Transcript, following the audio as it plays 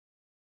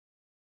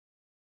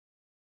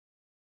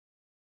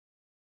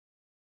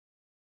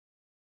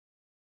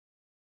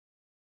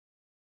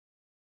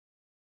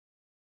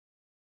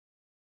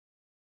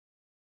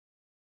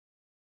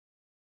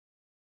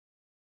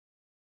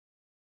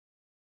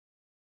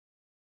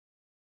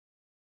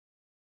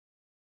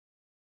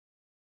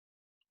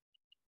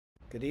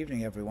Good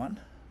evening, everyone.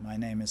 My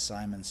name is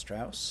Simon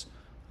Strauss.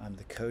 I'm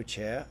the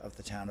co-chair of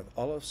the Town of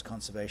Olive's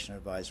Conservation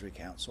Advisory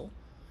Council.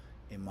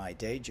 In my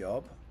day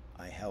job,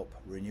 I help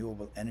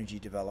renewable energy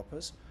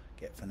developers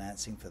get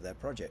financing for their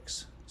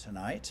projects.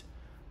 Tonight,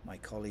 my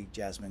colleague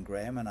Jasmine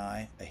Graham and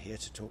I are here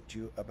to talk to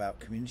you about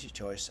Community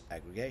Choice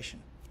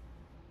Aggregation.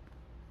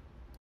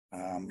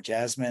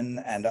 Jasmine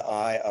and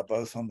I are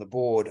both on the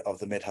board of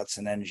the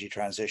Mid-Hudson Energy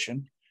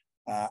Transition.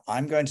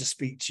 I'm going to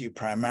speak to you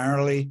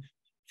primarily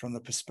from the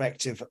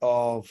perspective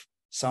of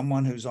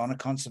someone who's on a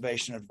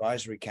conservation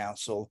advisory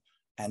council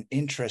and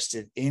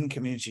interested in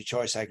community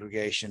choice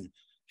aggregation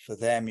for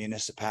their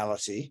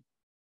municipality.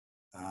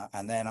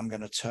 And then I'm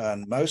going to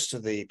turn most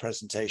of the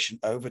presentation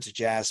over to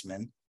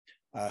Jasmine,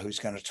 who's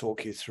going to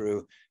talk you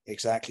through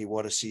exactly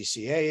what a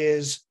CCA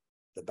is,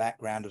 the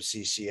background of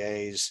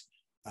CCAs,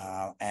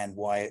 and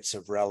why it's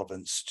of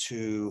relevance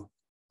to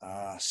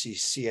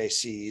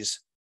CACs,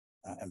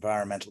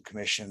 environmental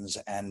commissions,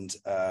 and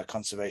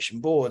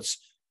conservation boards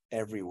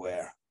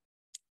everywhere.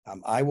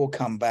 I will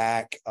come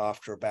back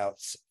after about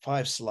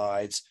 5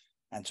 slides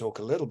and talk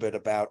a little bit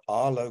about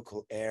our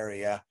local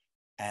area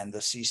and the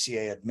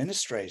CCA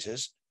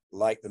administrators,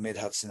 like the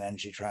Mid-Hudson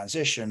Energy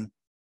Transition,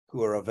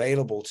 who are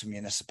available to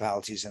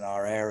municipalities in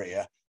our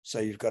area. So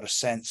you've got a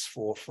sense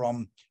for,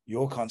 from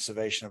your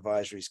Conservation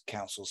Advisory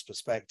Council's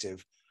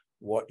perspective,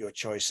 what your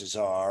choices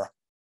are.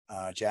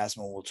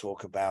 Jasmine will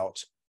talk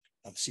about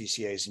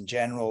CCAs in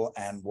general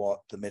and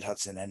what the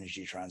Mid-Hudson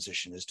Energy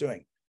Transition is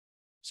doing.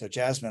 So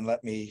Jasmine,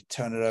 let me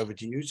turn it over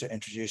to you to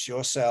introduce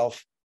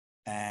yourself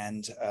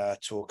and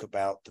talk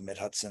about the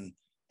Mid-Hudson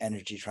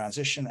Energy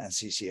Transition and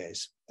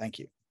CCAs. Thank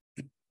you.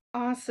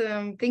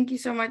 Awesome. Thank you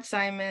so much,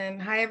 Simon.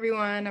 Hi,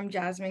 everyone. I'm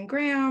Jasmine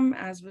Graham.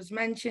 As was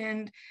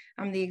mentioned,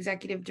 I'm the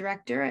executive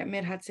director at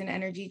Mid-Hudson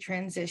Energy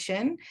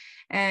Transition,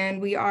 and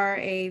we are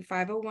a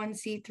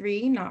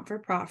 501c3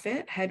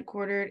 not-for-profit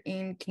headquartered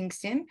in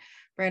Kingston,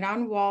 right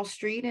on Wall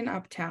Street in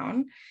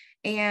Uptown.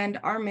 And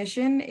our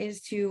mission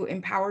is to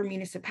empower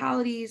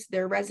municipalities,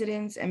 their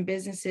residents, and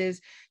businesses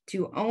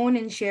to own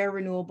and share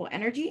renewable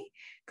energy,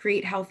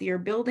 create healthier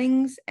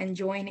buildings, and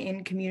join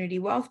in community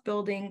wealth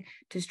building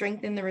to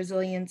strengthen the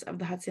resilience of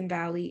the Hudson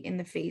Valley in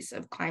the face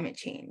of climate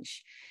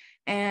change.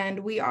 And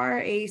we are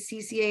a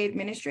CCA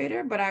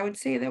administrator, but I would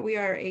say that we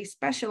are a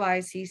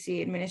specialized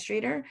CCA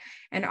administrator.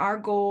 And our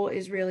goal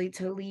is really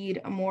to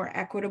lead a more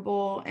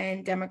equitable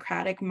and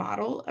democratic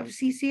model of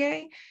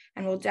CCA.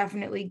 And we'll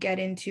definitely get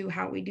into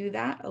how we do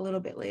that a little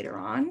bit later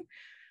on.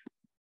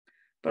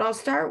 But I'll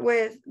start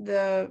with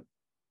the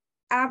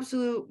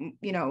absolute,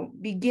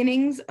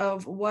 beginnings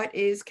of what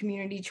is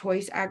community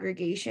choice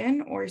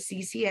aggregation, or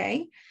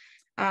CCA.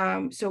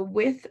 So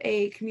with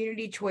a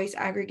community choice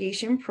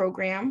aggregation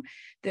program,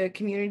 the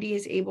community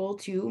is able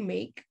to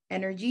make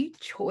energy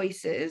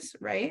choices,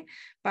 right,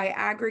 by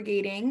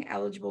aggregating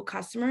eligible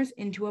customers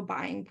into a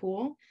buying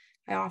pool.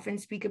 I often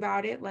speak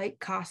about it like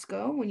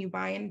Costco. When you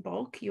buy in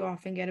bulk, you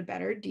often get a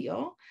better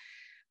deal.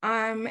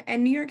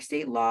 And New York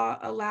state law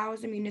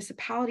allows a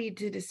municipality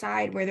to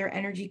decide where their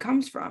energy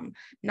comes from,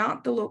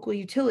 not the local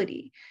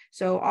utility.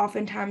 So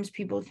oftentimes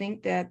people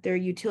think that their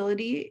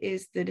utility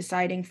is the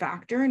deciding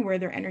factor in where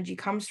their energy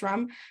comes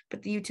from,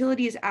 but the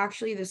utility is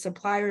actually the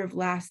supplier of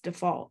last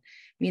default,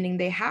 meaning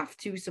they have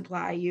to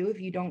supply you if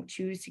you don't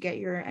choose to get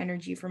your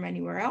energy from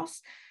anywhere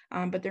else,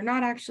 but they're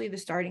not actually the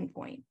starting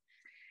point.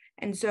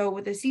 And so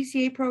with the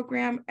CCA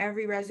program,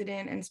 every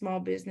resident and small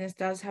business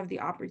does have the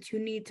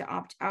opportunity to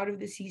opt out of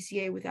the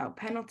CCA without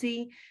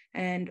penalty.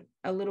 And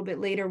a little bit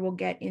later, we'll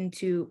get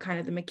into kind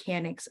of the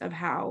mechanics of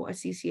how a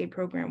CCA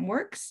program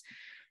works.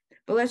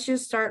 But let's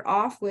just start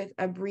off with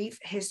a brief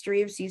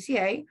history of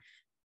CCA.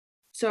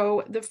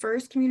 So the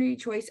first community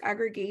choice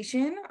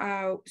aggregation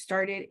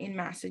started in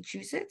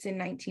Massachusetts in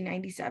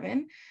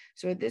 1997.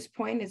 So at this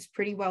point, it's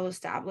pretty well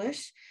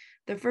established.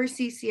 The first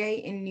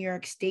CCA in New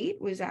York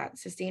State was at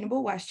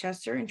Sustainable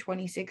Westchester in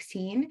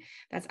 2016.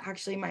 That's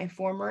actually my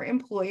former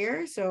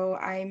employer. So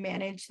I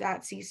managed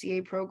that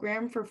CCA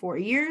program for 4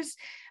 years,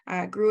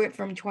 grew it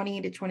from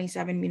 20 to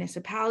 27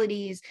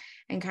 municipalities,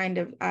 and kind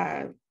of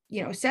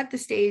set the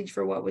stage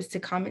for what was to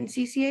come in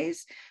CCAs.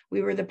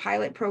 We were the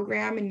pilot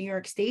program in New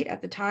York State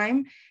at the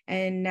time,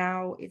 and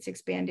now it's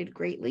expanded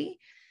greatly.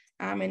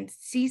 And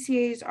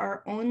CCAs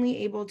are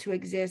only able to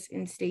exist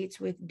in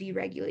states with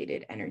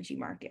deregulated energy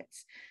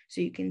markets.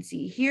 So you can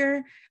see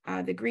here,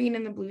 the green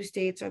and the blue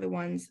states are the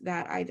ones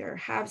that either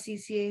have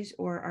CCAs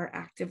or are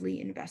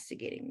actively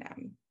investigating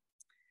them.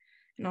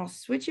 And I'll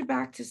switch it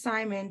back to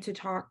Simon to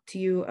talk to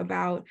you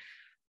about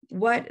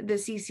what the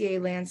CCA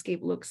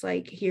landscape looks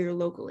like here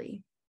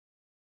locally.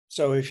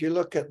 So if you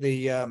look at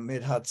the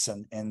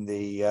Mid-Hudson in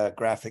the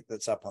graphic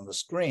that's up on the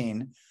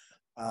screen,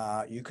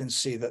 you can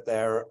see that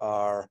there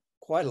are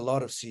quite a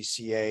lot of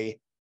CCA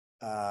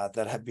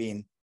that have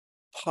been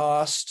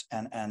passed,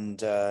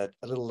 and a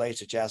little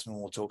later, Jasmine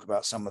will talk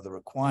about some of the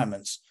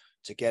requirements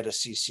to get a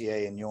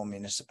CCA in your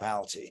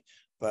municipality.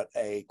 But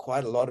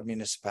quite a lot of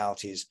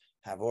municipalities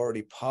have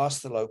already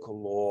passed the local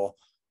law,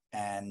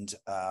 and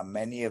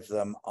many of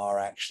them are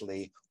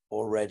actually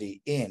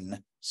already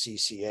in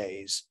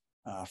CCAs.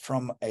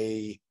 From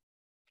a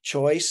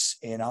choice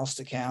in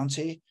Ulster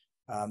County,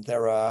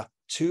 there are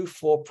 2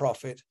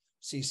 for-profit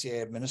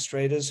CCA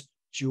administrators,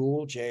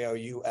 Joule,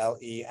 Joule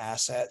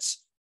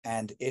assets,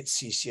 and its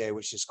CCA,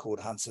 which is called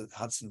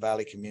Hudson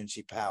Valley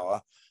Community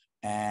Power.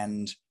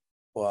 And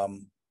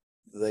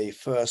the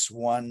first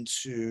 1,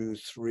 2,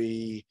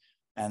 3,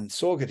 and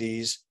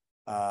Saugerties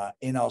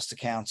in Ulster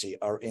County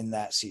are in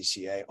that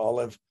CCA.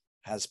 Olive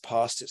has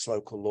passed its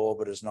local law,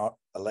 but is not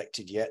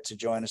elected yet to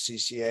join a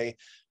CCA.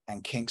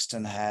 And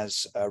Kingston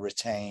has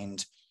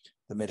retained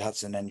the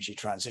Mid-Hudson Energy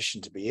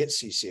Transition to be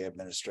its CCA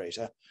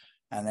administrator.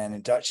 And then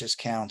in Dutchess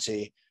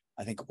County,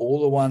 I think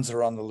all the ones that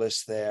are on the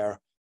list there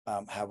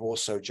have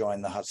also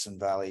joined the Hudson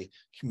Valley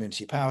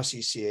Community Power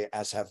CCA,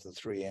 as have the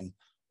 3 in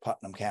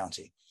Putnam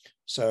County.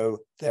 So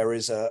there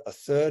is a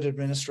third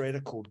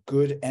administrator called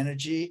Good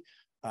Energy.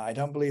 I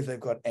don't believe they've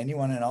got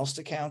anyone in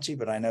Ulster County,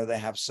 but I know they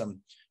have some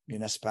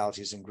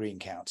municipalities in Greene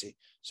County.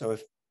 So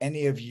if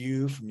any of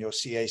you from your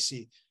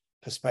CAC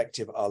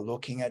perspective are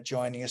looking at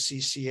joining a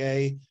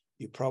CCA,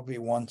 you probably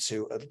want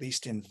to at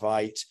least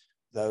invite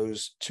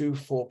those 2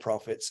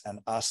 for-profits and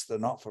us, the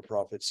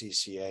not-for-profit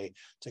CCA,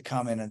 to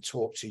come in and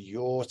talk to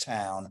your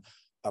town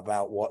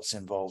about what's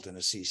involved in a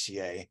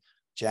CCA.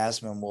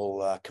 Jasmine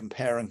will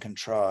compare and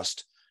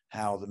contrast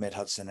how the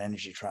Mid-Hudson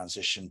Energy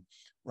Transition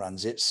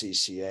runs its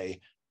CCA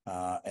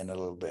in a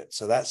little bit.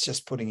 So that's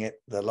just putting it,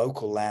 the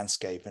local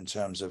landscape, in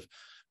terms of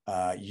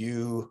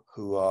you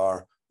who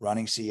are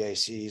running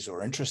CACs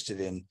or interested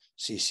in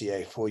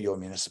CCA for your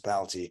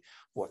municipality,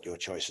 what your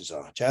choices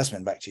are.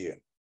 Jasmine, back to you.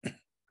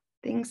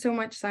 Thanks so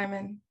much,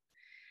 Simon.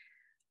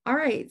 All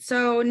right,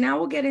 so now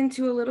we'll get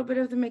into a little bit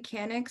of the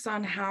mechanics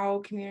on how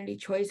community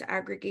choice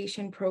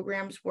aggregation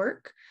programs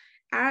work.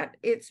 At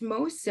its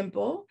most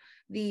simple,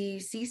 the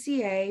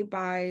CCA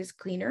buys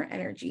cleaner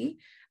energy.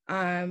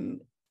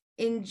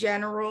 In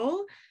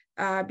general,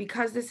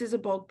 because this is a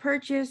bulk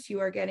purchase,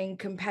 you are getting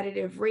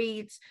competitive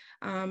rates.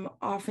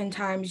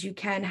 Oftentimes you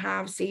can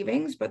have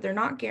savings, but they're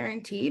not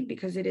guaranteed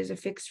because it is a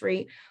fixed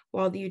rate,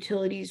 while the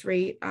utilities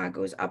rate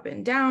goes up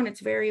and down.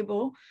 It's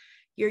variable.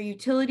 Your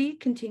utility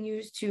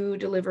continues to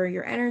deliver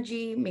your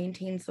energy,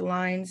 maintains the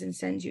lines, and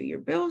sends you your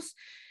bills.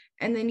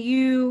 And then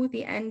you,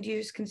 the end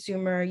use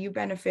consumer, you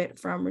benefit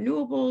from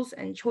renewables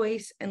and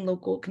choice and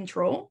local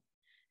control.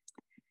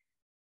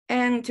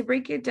 And to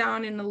break it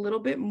down in a little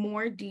bit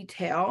more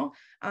detail,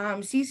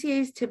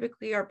 CCAs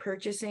typically are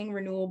purchasing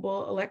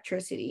renewable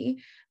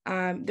electricity.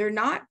 They're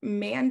not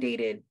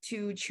mandated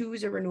to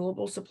choose a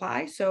renewable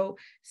supply. So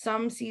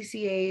some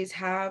CCAs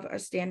have a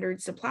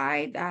standard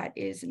supply that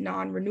is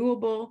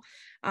non-renewable,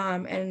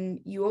 and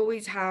you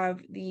always have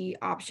the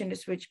option to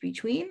switch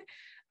between.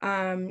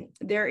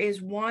 There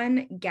is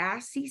one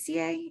gas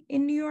CCA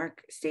in New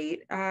York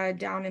State,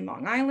 down in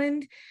Long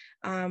Island.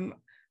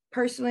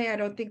 Personally, I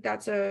don't think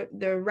that's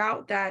the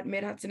route that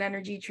Mid-Hudson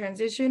Energy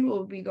Transition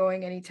will be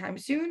going anytime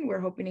soon. We're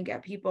hoping to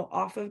get people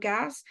off of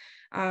gas.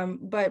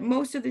 But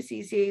most of the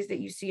CCAs that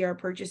you see are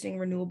purchasing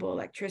renewable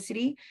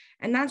electricity,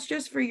 and that's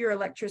just for your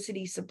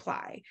electricity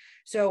supply.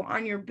 So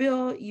on your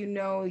bill, you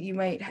know, you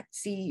might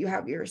see you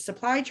have your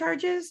supply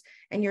charges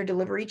and your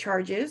delivery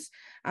charges.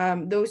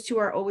 Those 2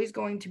 are always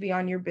going to be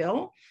on your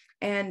bill.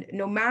 And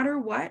no matter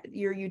what,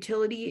 your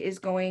utility is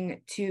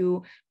going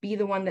to be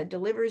the one that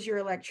delivers your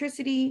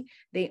electricity.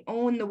 They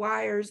own the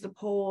wires, the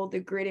pole, the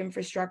grid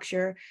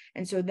infrastructure.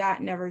 And so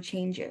that never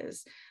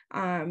changes.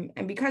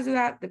 And because of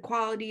that, the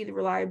quality, the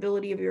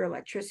reliability of your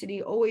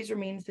electricity always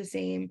remains the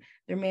same.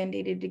 They're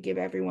mandated to give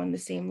everyone the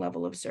same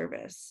level of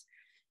service.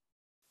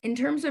 In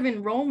terms of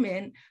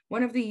enrollment,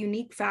 one of the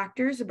unique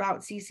factors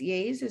about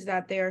CCAs is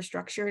that they are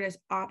structured as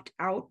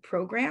opt-out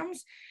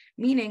programs,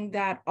 meaning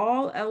that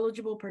all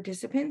eligible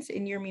participants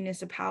in your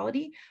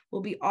municipality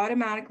will be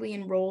automatically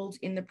enrolled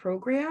in the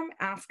program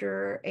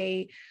after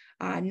a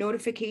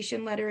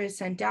notification letter is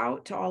sent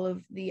out to all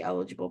of the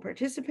eligible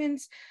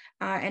participants,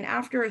 and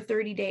after a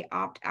 30-day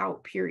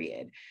opt-out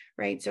period,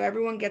 right? So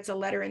everyone gets a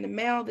letter in the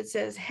mail that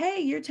says, hey,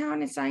 your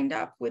town is signed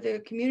up with a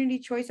community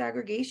choice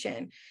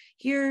aggregation.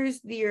 Here's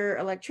your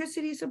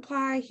electricity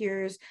supply.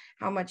 Here's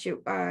how much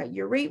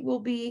your rate will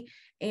be.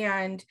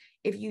 And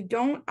if you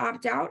don't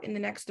opt out in the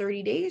next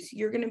 30 days,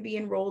 you're going to be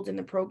enrolled in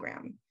the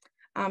program.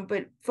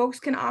 But folks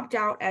can opt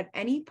out at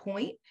any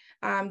point.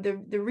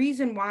 The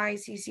reason why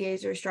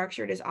CCAs are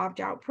structured as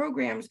opt-out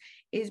programs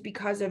is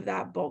because of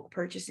that bulk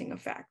purchasing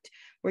effect,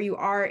 where you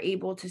are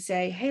able to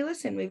say, hey,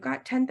 listen, we've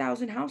got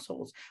 10,000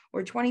 households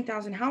or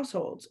 20,000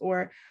 households,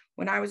 or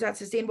when I was at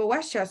Sustainable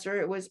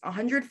Westchester, it was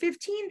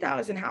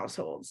 115,000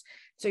 households.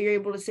 So you're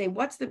able to say,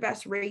 what's the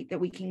best rate that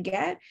we can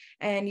get?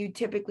 And you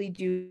typically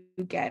do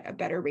get a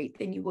better rate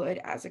than you would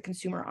as a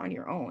consumer on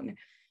your own.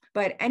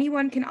 But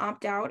anyone can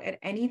opt out at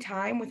any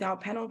time without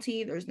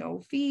penalty. There's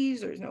no fees,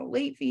 there's no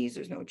late fees,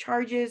 there's no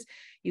charges.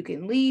 You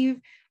can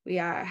leave. We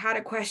had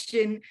a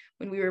question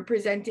when we were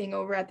presenting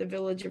over at the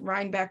Village of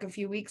Rhinebeck a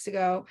few weeks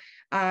ago,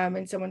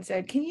 and someone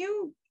said, can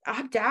you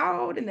opt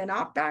out and then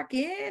opt back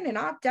in and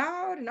opt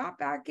out and opt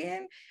back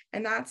in?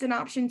 And that's an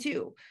option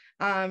too.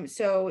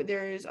 So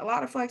there's a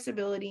lot of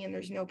flexibility and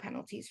there's no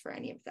penalties for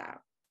any of that.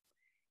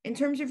 In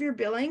terms of your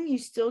billing, you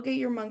still get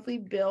your monthly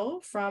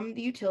bill from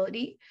the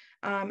utility.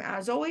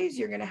 As always,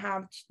 you're going to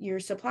have your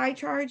supply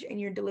charge and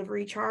your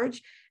delivery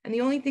charge. And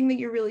the only thing that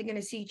you're really going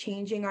to see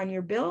changing on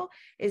your bill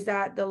is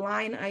that the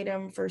line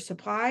item for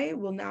supply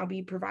will now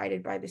be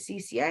provided by the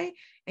CCA,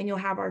 and you'll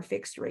have our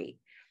fixed rate.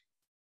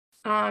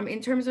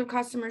 In terms of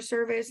customer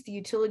service, the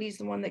utility is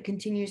the one that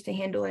continues to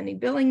handle any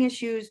billing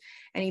issues,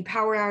 any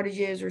power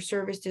outages or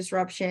service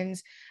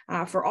disruptions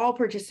for all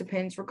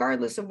participants,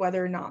 regardless of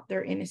whether or not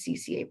they're in a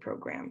CCA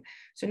program.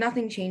 So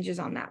nothing changes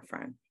on that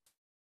front.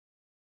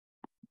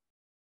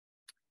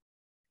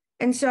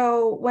 And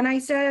so when I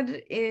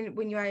said,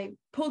 when I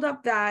pulled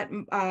up that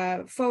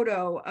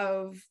photo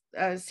of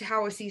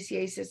how a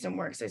CCA system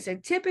works, I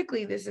said,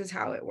 typically this is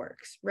how it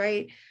works,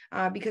 right?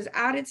 Because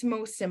at its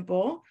most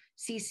simple,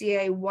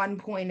 CCA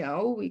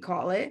 1.0, we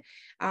call it,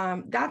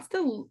 that's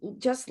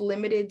just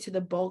limited to the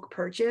bulk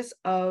purchase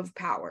of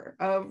power,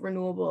 of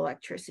renewable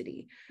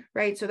electricity,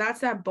 right? So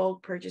that's that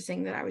bulk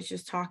purchasing that I was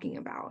just talking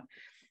about.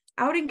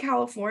 Out in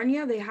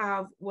California, they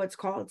have what's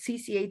called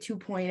CCA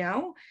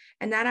 2.0,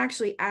 and that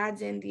actually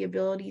adds in the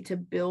ability to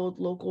build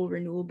local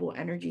renewable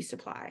energy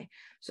supply.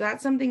 So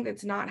that's something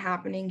that's not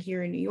happening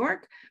here in New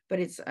York, but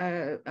it's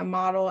a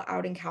model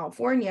out in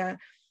California.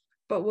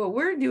 But what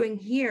we're doing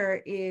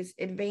here is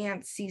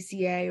advanced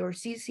CCA or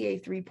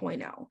CCA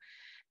 3.0.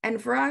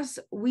 And for us,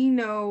 we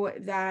know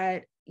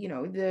that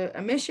the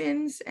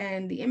emissions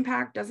and the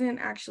impact doesn't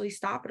actually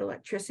stop at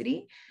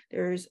electricity.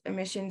 There's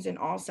emissions in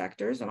all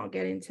sectors, and I'll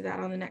get into that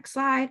on the next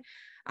slide.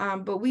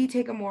 But we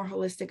take a more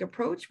holistic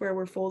approach where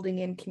we're folding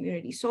in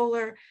community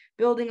solar,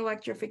 building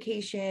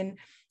electrification,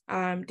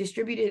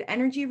 distributed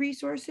energy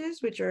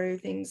resources, which are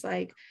things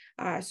like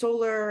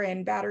solar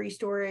and battery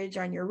storage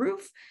on your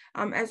roof,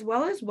 as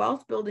well as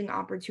wealth building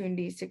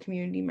opportunities to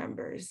community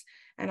members.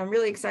 And I'm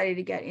really excited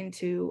to get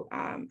into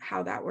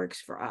how that works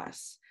for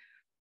us.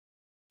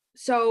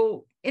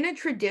 So in a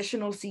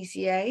traditional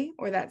CCA,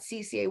 or that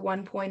CCA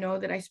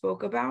 1.0 that I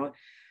spoke about,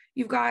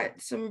 you've got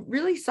some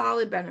really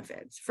solid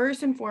benefits.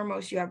 First and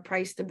foremost, you have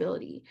price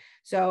stability.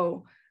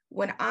 So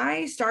when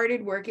I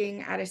started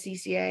working at a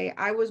CCA,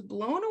 I was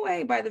blown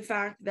away by the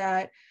fact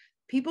that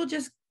people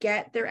just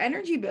get their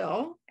energy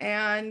bill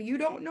and you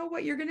don't know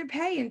what you're going to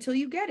pay until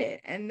you get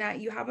it, and that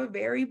you have a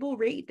variable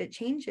rate that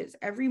changes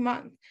every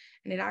month.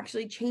 And it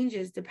actually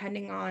changes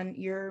depending on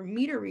your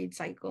meter read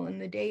cycle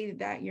and the day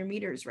that your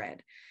meter is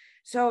read.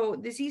 So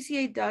the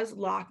CCA does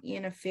lock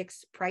in a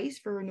fixed price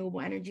for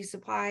renewable energy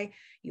supply.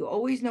 You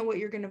always know what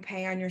you're going to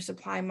pay on your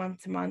supply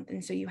month to month.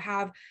 And so you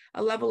have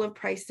a level of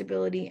price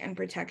stability and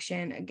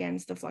protection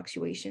against the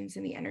fluctuations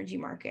in the energy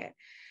market.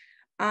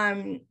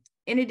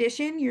 In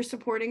addition, you're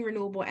supporting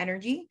renewable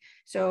energy.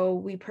 So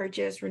we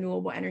purchase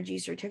renewable energy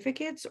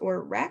certificates,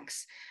 or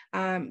RECs,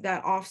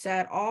 that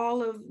offset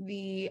all of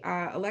the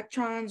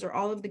electrons or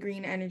all of the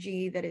green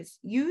energy that is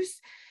used.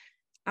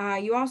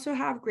 You also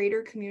have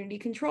greater community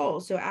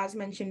control. So as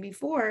mentioned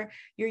before,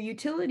 your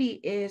utility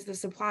is the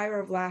supplier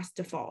of last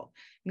default,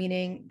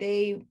 meaning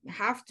they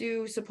have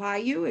to supply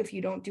you if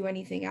you don't do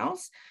anything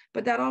else.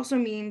 But that also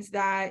means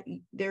that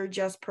they're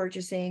just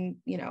purchasing,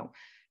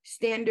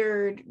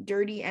 standard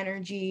dirty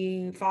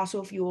energy,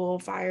 fossil fuel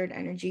fired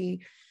energy.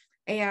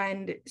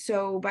 And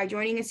so by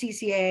joining a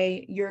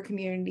CCA, your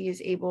community is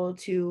able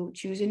to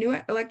choose a new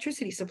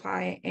electricity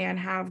supply and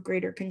have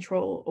greater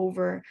control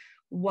over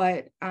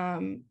what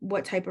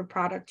type of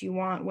product you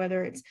want,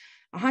 whether it's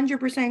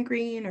 100%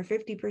 green or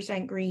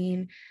 50%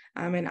 green.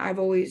 And I've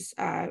always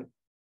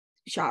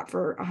shot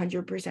for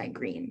 100%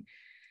 green.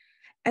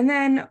 And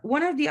then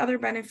one of the other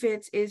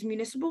benefits is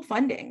municipal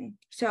funding.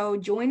 So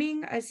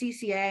joining a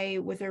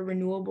CCA with a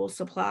renewable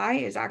supply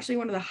is actually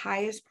one of the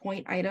highest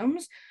point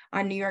items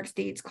on New York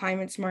State's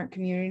Climate Smart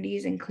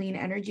Communities and Clean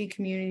Energy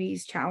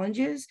Communities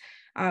challenges,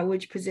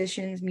 which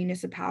positions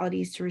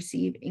municipalities to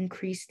receive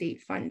increased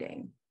state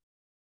funding.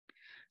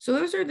 So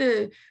those are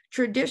the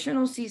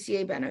traditional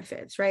CCA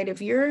benefits, right?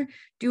 If you're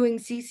doing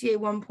CCA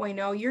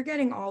 1.0, you're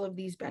getting all of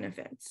these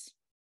benefits.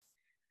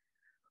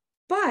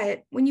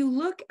 But when you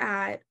look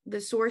at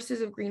the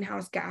sources of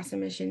greenhouse gas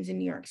emissions in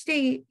New York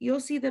State, you'll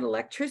see that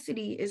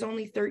electricity is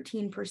only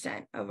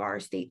 13% of our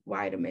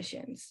statewide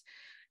emissions.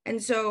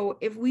 And so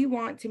if we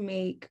want to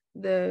make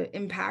the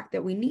impact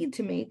that we need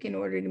to make in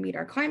order to meet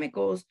our climate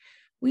goals,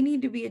 we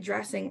need to be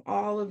addressing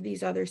all of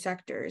these other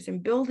sectors,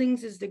 and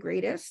buildings is the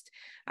greatest,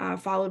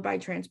 followed by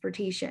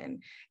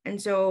transportation.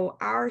 And so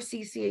our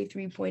CCA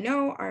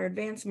 3.0, our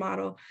advanced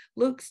model,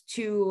 looks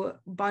to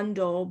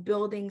bundle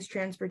buildings,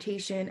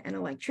 transportation, and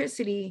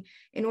electricity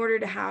in order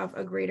to have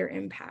a greater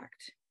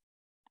impact.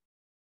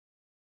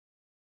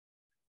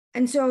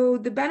 And so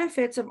the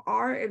benefits of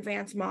our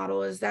advanced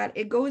model is that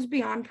it goes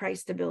beyond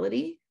price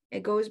stability.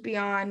 It goes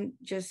beyond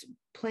just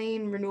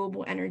plain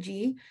renewable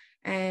energy,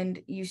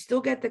 and you still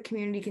get the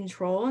community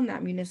control and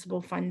that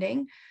municipal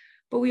funding.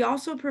 But we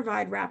also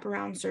provide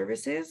wraparound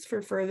services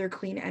for further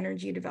clean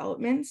energy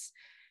developments,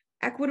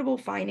 equitable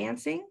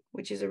financing,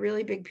 which is a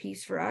really big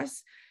piece for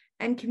us,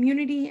 and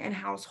community and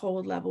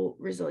household level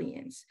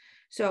resilience.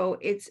 So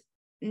it's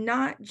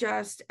not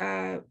just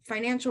a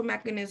financial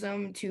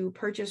mechanism to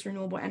purchase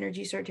renewable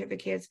energy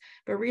certificates,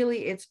 but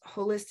really it's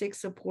holistic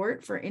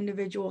support for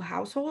individual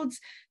households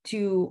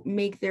to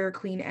make their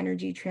clean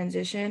energy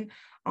transition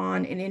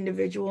on an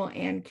individual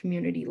and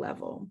community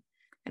level.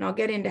 And I'll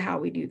get into how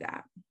we do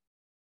that.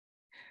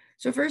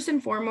 So first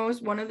and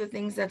foremost, one of the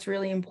things that's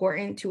really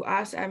important to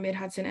us at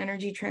Mid-Hudson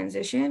Energy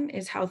Transition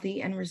is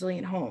healthy and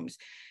resilient homes.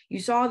 You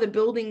saw the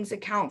buildings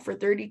account for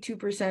 32%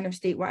 of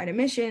statewide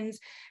emissions,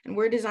 and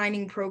we're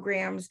designing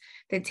programs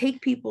that take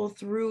people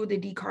through the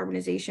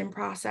decarbonization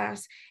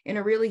process in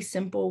a really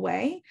simple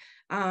way,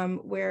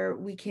 where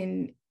we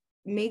can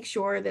make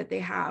sure that they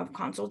have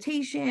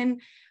consultation,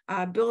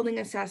 building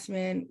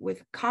assessment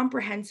with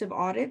comprehensive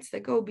audits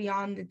that go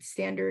beyond the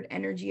standard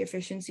energy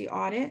efficiency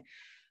audit,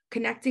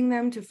 connecting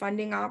them to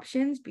funding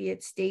options, be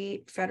it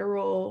state,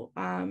 federal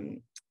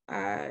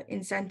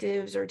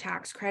incentives or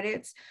tax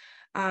credits,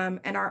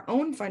 and our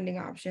own funding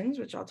options,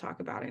 which I'll talk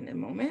about in a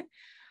moment,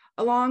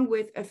 along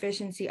with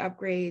efficiency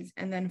upgrades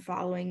and then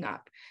following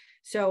up.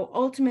 So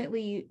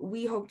ultimately,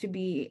 we hope to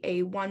be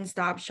a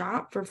one-stop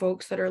shop for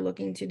folks that are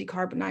looking to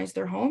decarbonize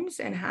their homes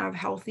and have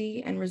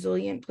healthy and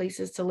resilient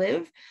places to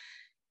live.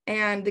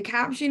 And the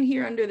caption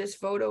here under this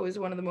photo is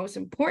one of the most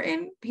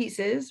important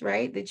pieces,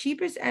 right? The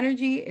cheapest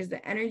energy is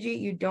the energy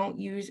you don't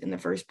use in the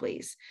first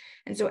place.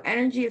 And so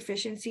energy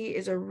efficiency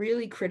is a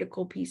really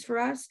critical piece for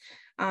us.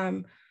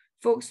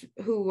 Folks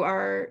who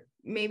are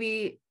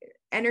maybe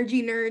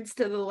energy nerds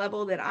to the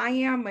level that I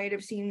am might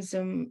have seen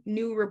some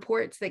new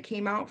reports that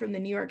came out from the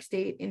New York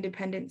State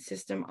Independent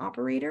System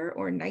Operator,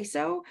 or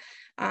NYISO.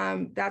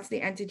 That's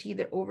the entity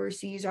that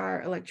oversees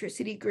our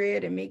electricity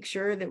grid and makes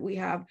sure that we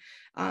have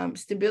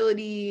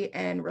stability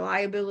and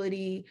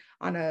reliability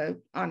on a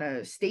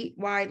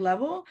statewide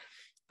level.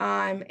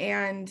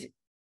 And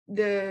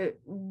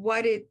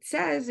what it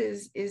says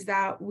is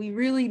that we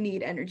really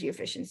need energy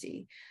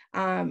efficiency,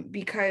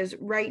 because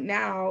right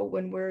now,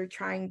 when we're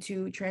trying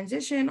to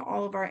transition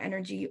all of our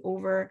energy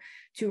over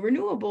to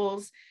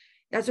renewables,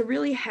 that's a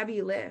really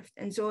heavy lift.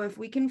 And so if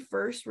we can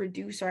first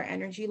reduce our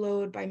energy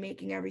load by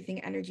making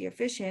everything energy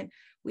efficient,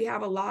 we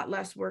have a lot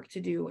less work to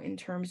do in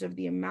terms of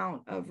the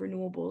amount of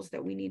renewables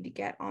that we need to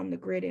get on the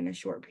grid in a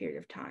short period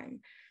of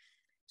time.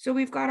 So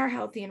we've got our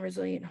Healthy and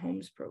Resilient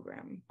Homes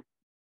program.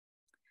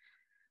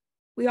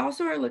 We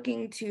also are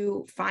looking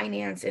to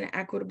finance an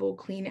equitable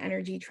clean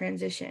energy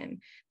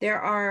transition. There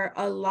are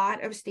a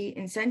lot of state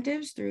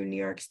incentives through New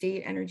York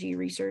State Energy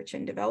Research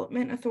and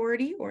Development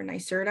Authority, or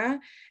NYSERDA,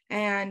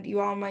 and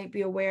you all might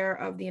be aware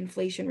of the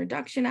Inflation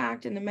Reduction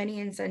Act and the many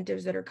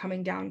incentives that are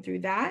coming down through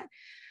that.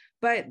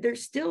 But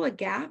there's still a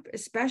gap,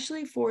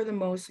 especially for the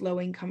most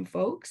low-income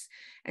folks.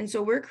 And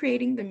so we're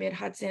creating the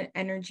Mid-Hudson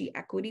Energy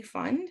Equity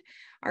Fund.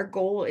 Our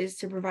goal is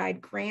to provide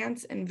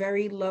grants and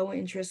very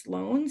low-interest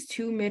loans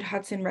to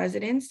Mid-Hudson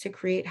residents to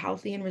create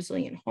healthy and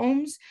resilient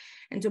homes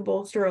and to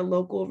bolster a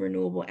local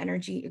renewable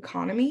energy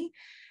economy.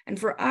 And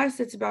for us,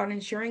 it's about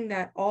ensuring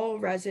that all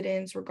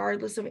residents,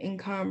 regardless of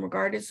income,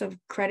 regardless of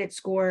credit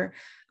score,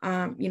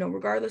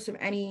 regardless of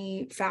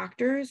any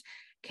factors,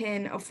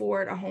 can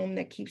afford a home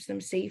that keeps them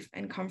safe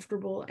and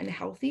comfortable and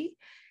healthy.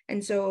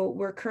 And so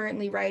we're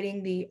currently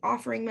writing the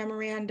offering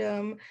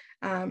memorandum,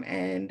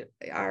 and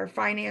our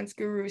finance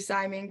guru,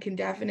 Simon, can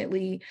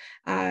definitely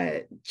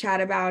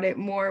chat about it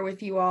more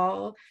with you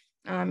all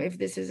if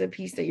this is a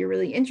piece that you're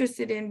really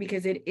interested in,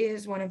 because it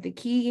is one of the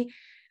key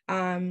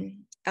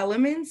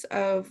elements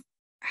of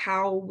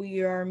how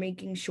we are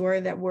making sure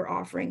that we're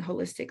offering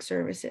holistic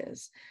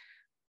services.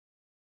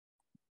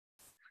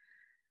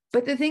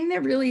 But the thing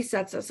that really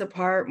sets us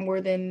apart more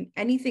than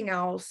anything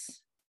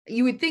else,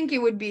 you would think it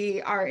would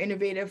be our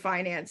innovative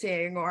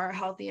financing or our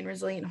Healthy and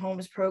Resilient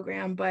Homes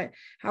program, but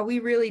how we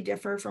really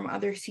differ from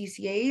other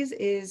CCAs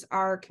is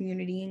our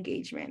community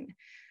engagement.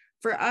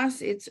 For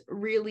us, it's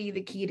really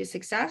the key to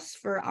success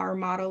for our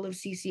model of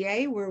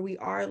CCA, where we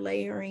are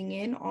layering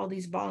in all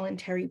these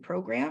voluntary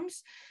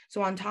programs.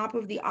 So on top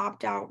of the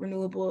opt-out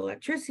renewable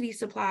electricity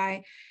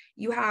supply,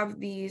 you have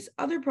these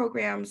other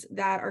programs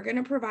that are going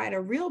to provide a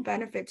real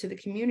benefit to the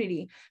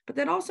community, but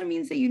that also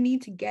means that you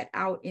need to get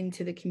out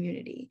into the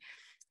community.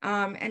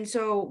 And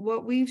so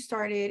what we've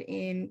started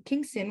in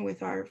Kingston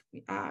with our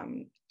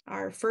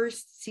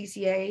first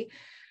CCA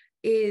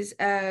is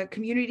a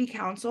community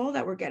council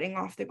that we're getting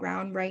off the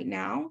ground right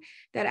now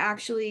that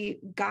actually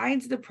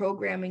guides the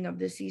programming of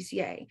the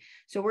CCA.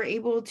 So we're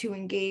able to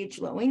engage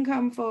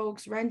low-income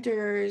folks,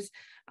 renters,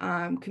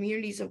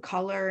 communities of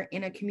color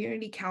in a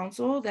community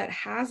council that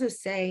has a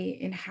say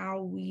in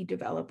how we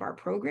develop our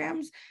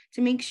programs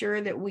to make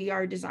sure that we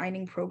are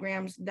designing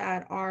programs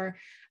that are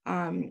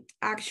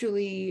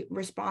actually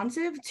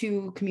responsive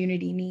to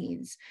community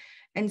needs.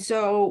 And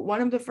so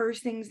one of the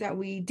first things that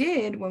we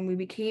did when we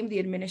became the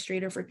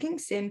administrator for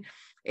Kingston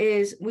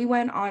is we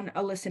went on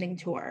a listening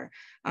tour,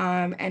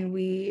 and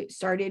we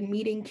started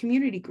meeting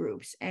community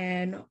groups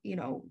and,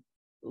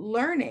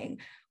 learning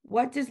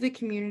what does the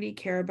community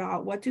care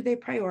about, what do they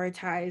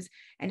prioritize,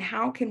 and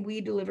how can we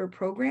deliver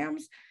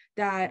programs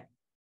that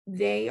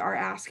they are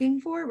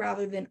asking for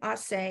rather than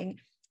us saying,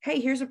 hey,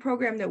 here's a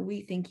program that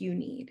we think you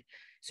need.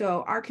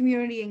 So our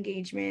community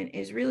engagement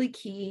is really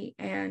key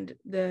and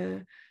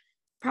the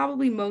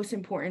probably most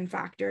important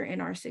factor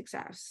in our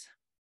success.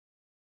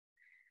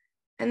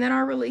 And then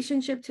our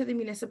relationship to the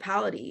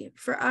municipality.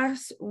 For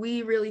us,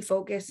 we really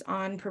focus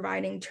on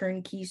providing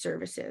turnkey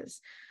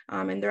services,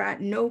 and they're at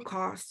no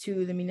cost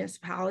to the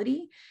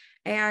municipality.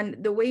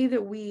 And the way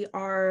that we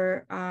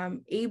are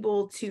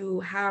able to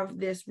have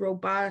this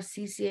robust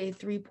CCA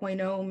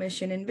 3.0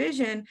 mission and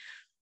vision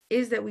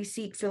is that we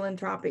seek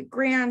philanthropic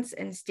grants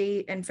and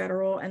state and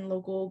federal and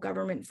local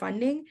government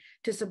funding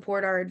to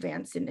support our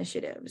advanced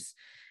initiatives.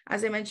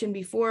 As I mentioned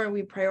before,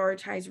 we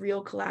prioritize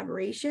real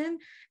collaboration,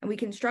 and we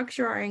can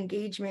structure our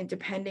engagement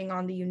depending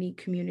on the unique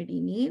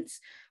community needs.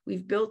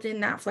 We've built in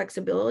that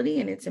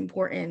flexibility, and it's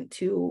important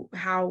to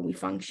how we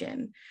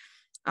function.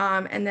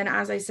 And then,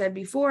 as I said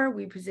before,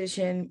 we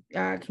position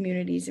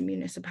communities and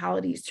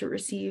municipalities to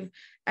receive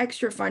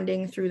extra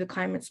funding through the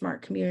Climate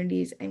Smart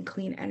Communities and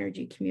Clean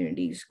Energy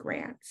Communities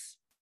grants.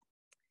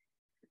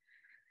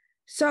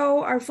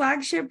 So our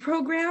flagship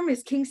program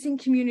is Kingston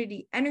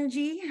Community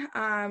Energy,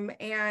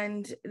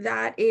 and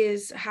that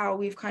is how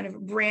we've kind of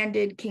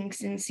branded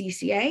Kingston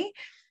CCA.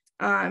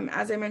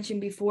 As I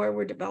mentioned before,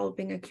 we're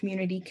developing a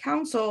community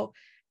council,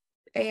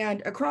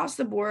 and across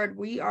the board,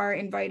 we are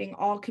inviting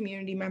all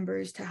community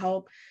members to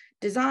help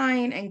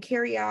design and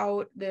carry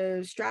out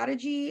the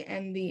strategy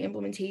and the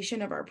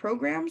implementation of our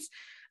programs.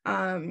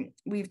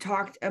 We've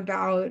talked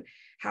about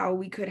how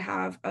we could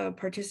have a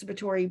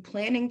participatory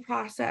planning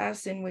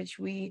process in which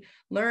we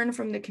learn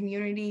from the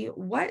community,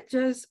 what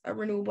does a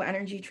renewable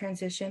energy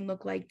transition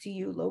look like to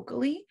you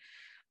locally?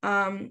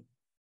 And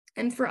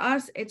for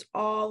us, it's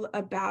all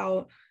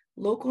about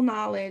local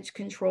knowledge,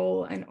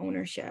 control, and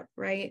ownership,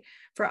 right?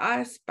 For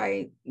us,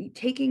 by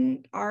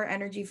taking our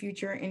energy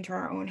future into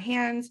our own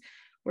hands,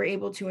 we're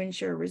able to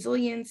ensure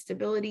resilience,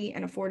 stability,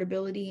 and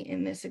affordability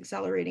in this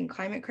accelerating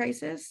climate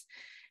crisis.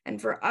 And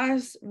for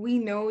us, we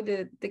know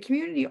that the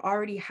community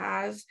already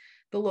has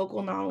the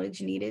local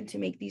knowledge needed to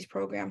make these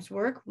programs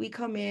work. We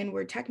come in,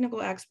 we're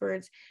technical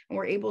experts, and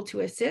we're able to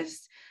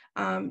assist,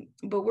 but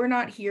we're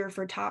not here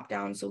for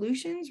top-down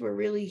solutions. We're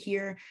really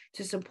here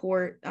to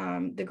support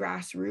the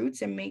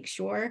grassroots and make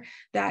sure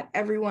that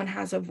everyone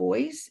has a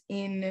voice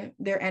in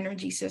their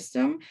energy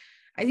system.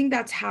 I think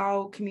that's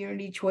how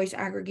community choice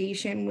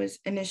aggregation was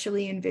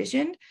initially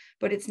envisioned,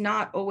 but it's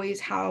not always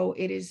how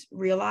it is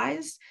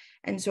realized.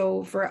 And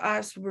so for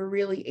us, we're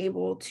really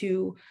able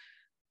to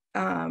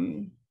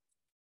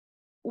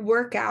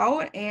work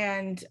out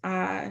and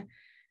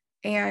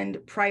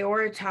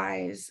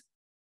prioritize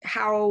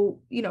how,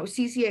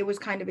 CCA was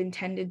kind of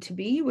intended to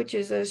be, which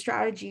is a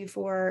strategy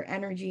for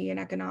energy and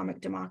economic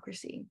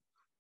democracy.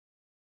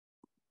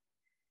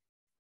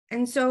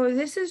 And so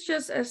this is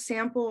just a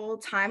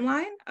sample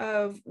timeline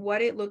of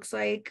what it looks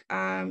like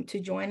to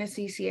join a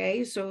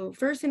CCA. So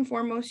first and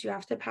foremost, you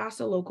have to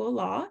pass a local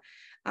law.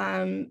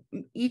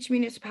 Each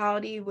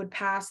municipality would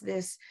pass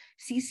this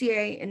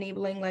CCA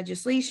enabling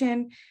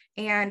legislation,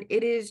 and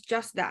it is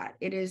just that.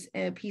 It is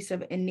a piece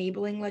of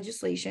enabling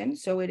legislation.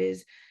 So it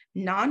is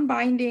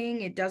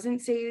non-binding. It doesn't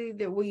say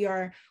that we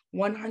are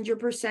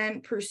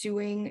 100%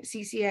 pursuing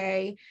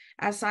CCA.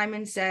 As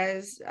Simon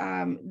says,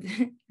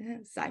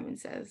 Simon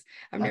says,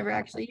 I've never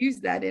actually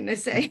used that in a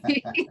say.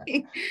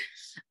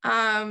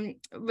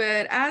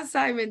 But as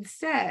Simon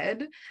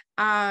said,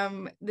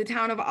 the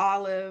town of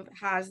Olive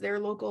has their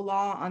local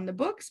law on the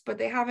books, but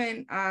they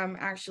haven't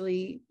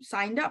actually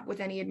signed up with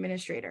any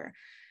administrator.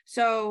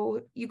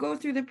 So you go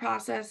through the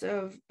process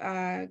of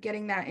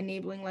getting that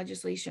enabling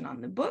legislation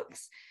on the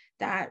books.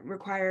 That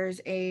requires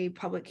a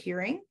public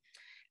hearing.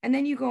 And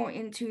then you go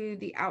into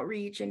the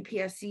outreach and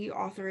PSC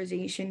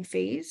authorization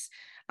phase.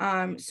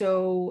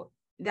 So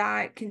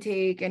that can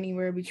take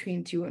anywhere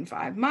between 2 and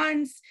 5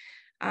 months.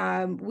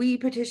 We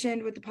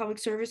petitioned with the Public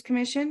Service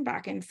Commission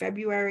back in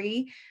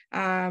February,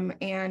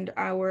 and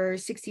our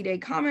 60-day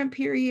comment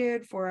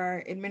period for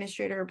our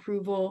administrator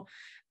approval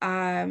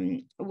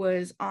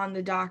was on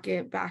the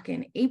docket back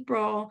in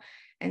April.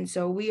 And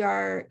so we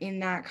are in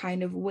that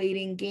kind of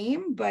waiting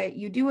game, but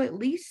you do at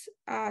least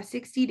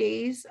 60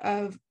 days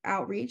of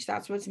outreach.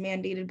 That's what's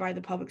mandated by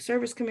the Public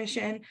Service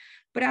Commission.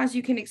 But as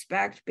you can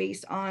expect,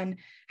 based on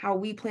how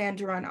we plan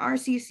to run our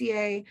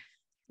CCA,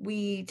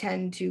 we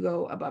tend to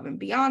go above and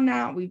beyond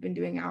that. We've been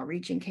doing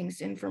outreach in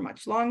Kingston for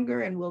much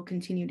longer and will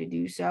continue to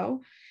do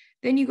so.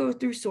 Then you go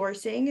through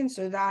sourcing. And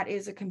so that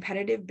is a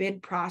competitive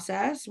bid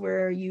process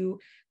where you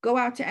go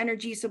out to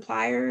energy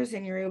suppliers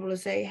and you're able to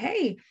say,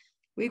 hey,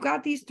 we've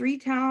got these 3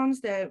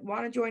 towns that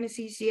want to join a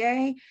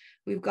CCA.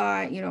 We've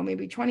got,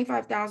 maybe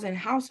 25,000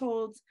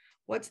 households.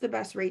 What's the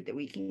best rate that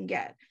we can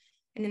get?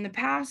 And in the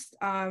past,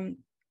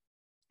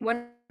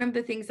 one of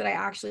the things that I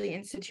actually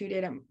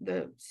instituted at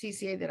the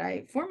CCA that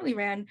I formerly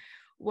ran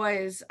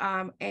was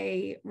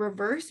a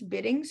reverse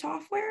bidding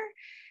software.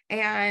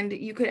 And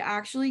you could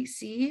actually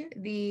see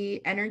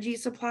the energy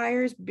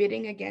suppliers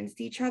bidding against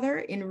each other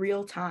in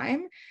real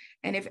time.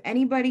 And if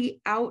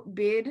anybody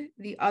outbid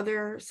the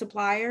other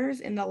suppliers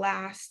in the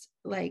last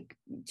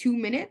 2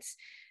 minutes,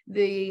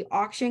 the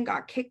auction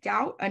got kicked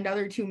out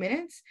another 2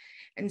 minutes.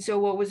 And so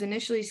what was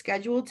initially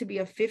scheduled to be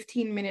a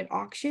 15-minute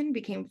auction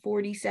became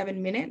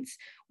 47 minutes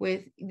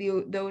with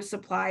those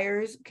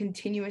suppliers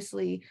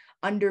continuously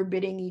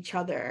underbidding each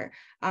other.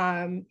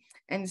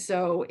 And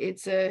so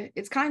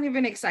it's kind of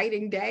an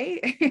exciting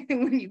day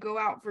when you go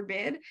out for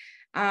bid.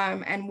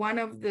 And one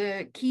of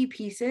the key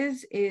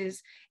pieces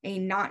is a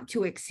not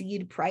to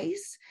exceed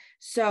price.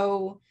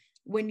 So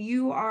when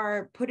you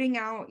are putting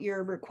out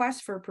your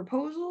request for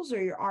proposals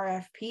or your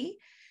RFP,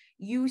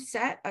 you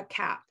set a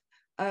cap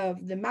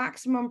of the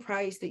maximum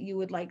price that you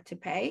would like to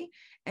pay.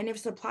 And if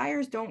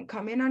suppliers don't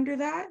come in under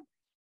that,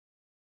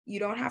 you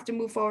don't have to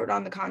move forward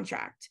on the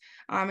contract.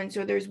 And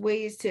so there's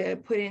ways to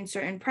put in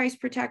certain price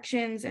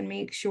protections and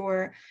make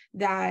sure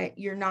that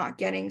you're not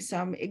getting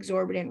some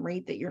exorbitant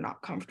rate that you're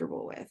not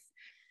comfortable with.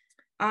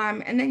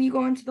 And then you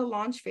go into the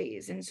launch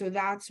phase. And so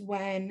that's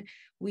when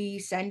we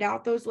send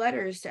out those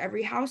letters to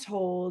every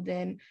household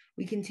and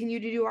we continue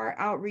to do our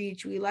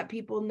outreach. We let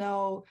people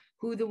know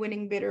who the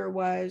winning bidder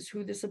was,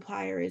 who the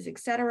supplier is, et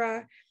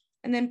cetera.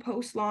 And then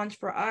post-launch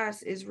for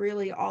us is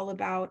really all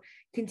about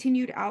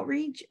continued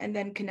outreach and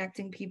then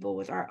connecting people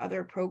with our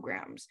other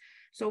programs.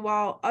 So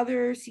while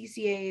other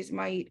CCAs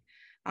might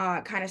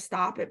kind of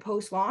stop at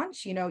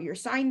post-launch, you're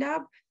signed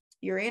up,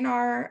 you're in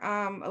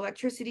our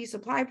electricity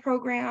supply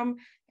program,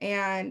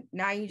 and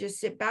now you just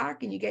sit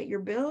back and you get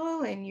your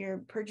bill and you're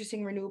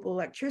purchasing renewable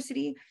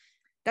electricity.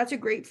 That's a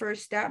great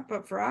first step.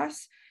 But for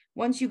us,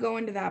 once you go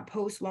into that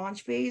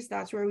post-launch phase,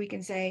 that's where we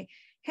can say,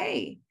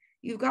 hey,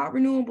 you've got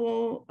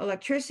renewable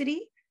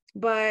electricity,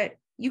 but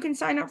you can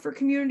sign up for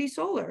community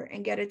solar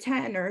and get a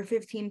 10 or a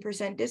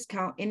 15%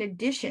 discount in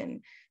addition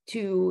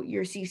to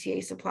your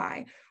CCA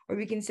supply. Or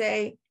we can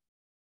say,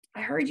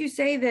 I heard you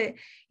say that,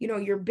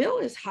 your bill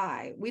is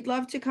high. We'd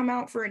love to come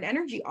out for an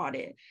energy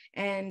audit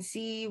and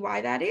see why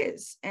that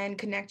is and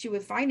connect you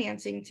with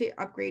financing to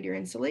upgrade your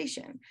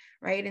insulation,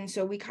 right? And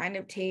so we kind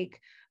of take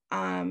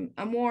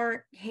a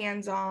more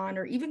hands-on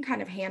or even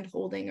kind of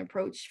hand-holding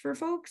approach for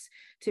folks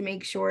to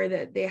make sure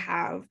that they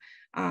have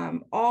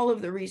all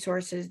of the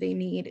resources they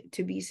need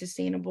to be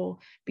sustainable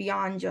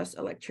beyond just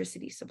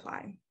electricity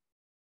supply.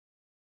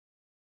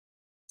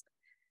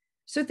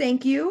 So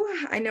thank you.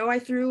 I know I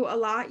threw a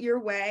lot your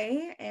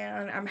way,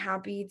 and I'm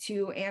happy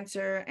to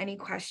answer any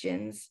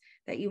questions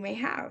that you may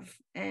have.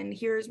 And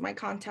here's my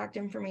contact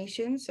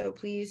information, so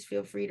please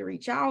feel free to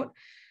reach out.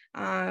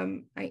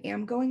 I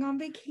am going on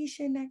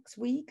vacation next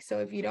week, so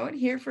if you don't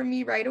hear from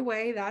me right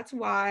away, that's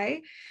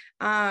why.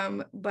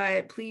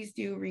 But please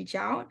do reach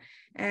out,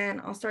 and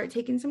I'll start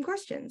taking some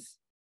questions.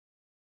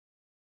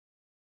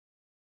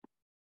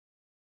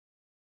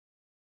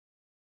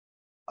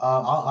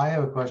 I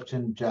have a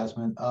question,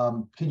 Jasmine.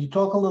 Can you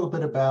talk a little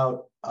bit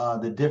about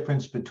the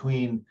difference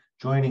between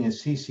joining a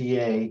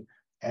CCA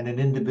and an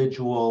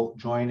individual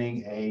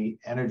joining a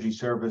energy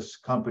service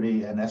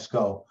company, an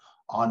ESCO,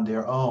 on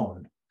their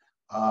own?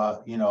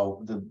 The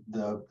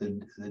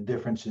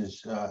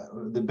differences,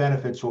 the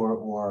benefits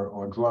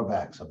or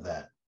drawbacks of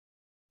that.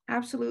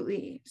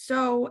 Absolutely.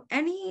 So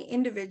any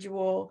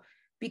individual,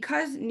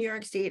 because New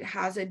York State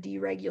has a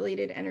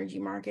deregulated energy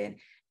market,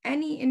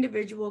 any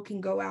individual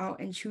can go out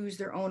and choose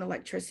their own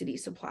electricity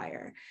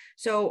supplier.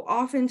 So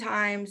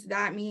oftentimes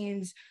that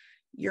means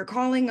you're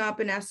calling up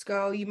an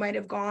ESCO. You might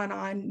have gone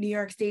on New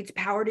York State's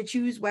Power to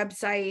Choose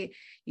website.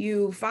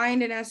 You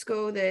find an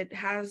ESCO that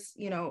has,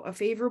 a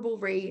favorable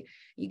rate.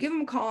 You give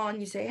them a call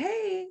and you say,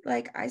 hey,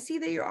 I see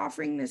that you're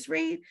offering this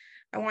rate.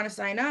 I want to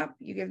sign up.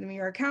 You give them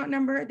your account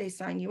number. They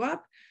sign you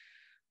up.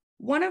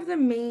 One of the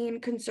main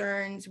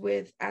concerns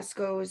with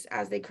ESCOs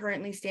as they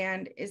currently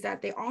stand is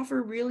that they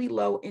offer really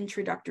low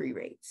introductory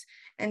rates.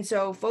 And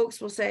so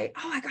folks will say,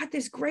 oh, I got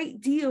this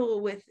great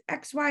deal with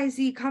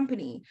XYZ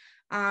company.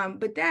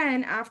 But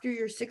then after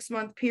your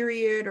 6-month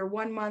period or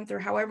 1 month or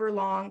however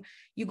long,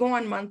 you go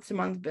on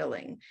month-to-month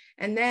billing.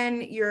 And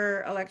then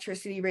your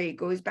electricity rate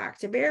goes back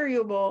to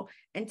variable.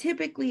 And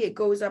typically it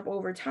goes up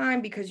over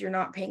time because you're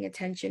not paying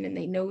attention and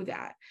they know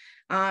that.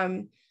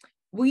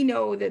 We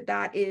know that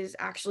that is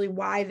actually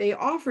why they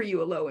offer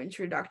you a low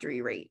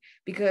introductory rate,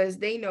 because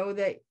they know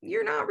that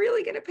you're not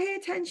really going to pay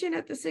attention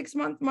at the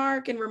 6-month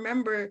mark and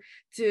remember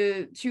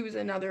to choose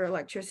another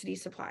electricity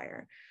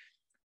supplier.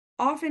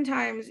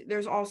 Oftentimes,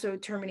 there's also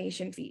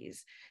termination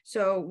fees.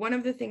 So one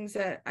of the things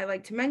that I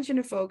like to mention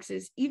to folks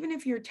is even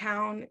if your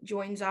town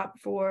joins up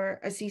for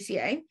a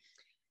CCA,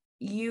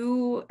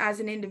 you as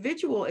an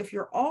individual, if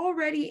you're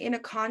already in a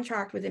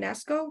contract with an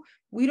ESCO,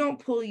 we don't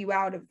pull you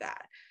out of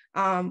that.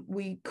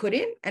 We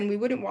couldn't and we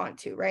wouldn't want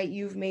to, right?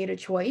 You've made a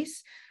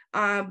choice.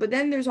 But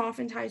then there's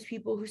oftentimes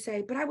people who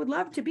say, but I would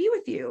love to be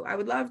with you. I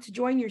would love to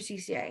join your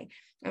CCA.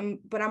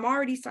 But I'm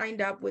already signed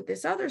up with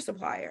this other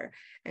supplier.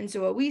 And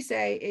so what we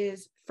say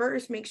is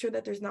first, make sure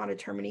that there's not a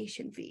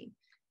termination fee,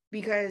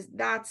 because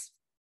that's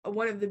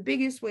one of the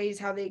biggest ways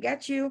how they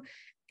get you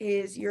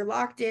is you're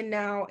locked in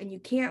now and you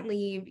can't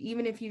leave,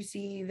 even if you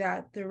see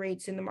that the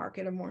rates in the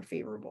market are more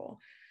favorable.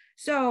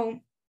 So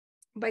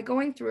by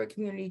going through a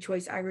community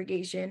choice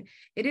aggregation,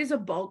 it is a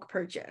bulk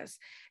purchase.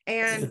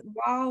 And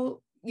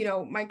while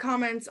my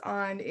comments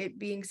on it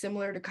being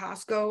similar to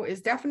Costco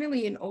is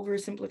definitely an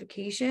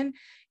oversimplification.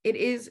 It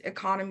is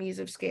economies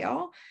of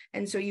scale.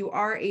 And so you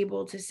are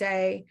able to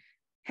say,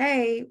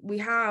 hey, we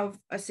have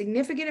a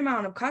significant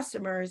amount of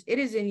customers. It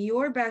is in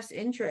your best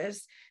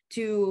interest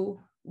to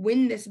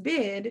win this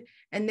bid,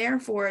 and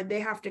therefore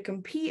they have to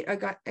compete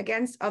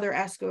against other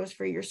ESCOs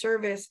for your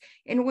service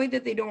in a way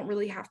that they don't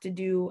really have to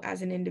do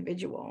as an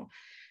individual.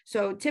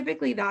 So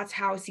typically that's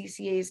how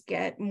CCAs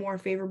get more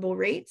favorable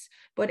rates,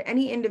 but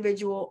any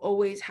individual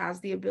always has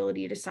the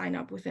ability to sign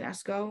up with an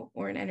ESCO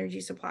or an energy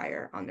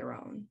supplier on their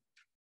own.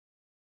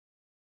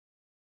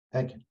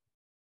 Thank you.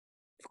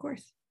 Of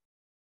course.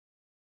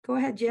 Go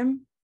ahead,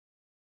 Jim.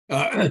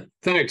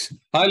 Thanks.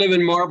 I live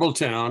in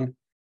Marbletown,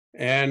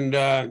 and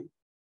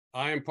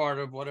I am part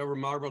of whatever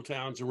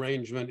Marbletown's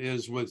arrangement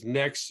is with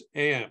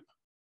NexAmp.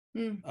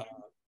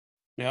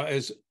 Now,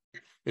 is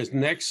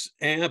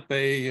NexAmp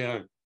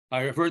a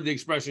I've heard the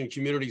expression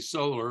community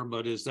solar,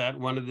 but is that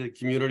one of the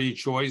community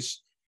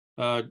choice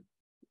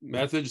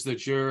methods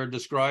that you're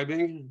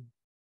describing?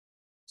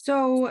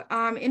 So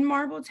in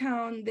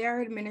Marbletown,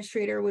 their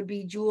administrator would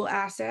be Jewel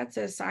Assets,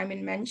 as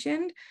Simon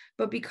mentioned,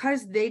 but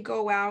because they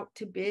go out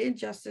to bid,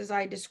 just as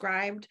I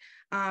described,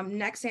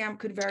 NexAmp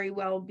could very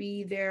well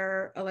be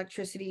their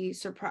electricity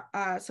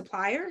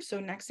supplier. So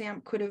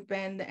NexAmp could have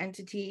been the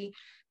entity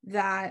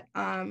that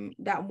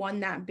that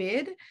won that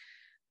bid.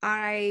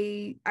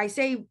 I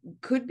say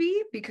could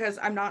be because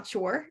I'm not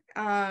sure.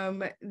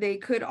 They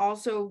could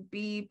also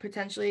be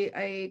potentially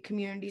a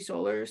community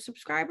solar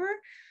subscriber.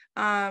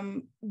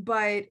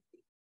 But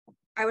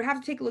I would have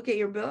to take a look at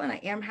your bill, and I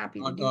am happy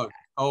to do that.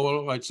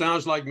 Oh, well, it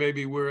sounds like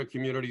maybe we're a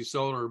community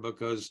solar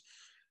because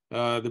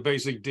the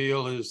basic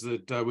deal is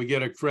that we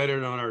get a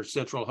credit on our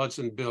Central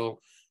Hudson bill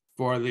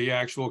for the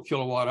actual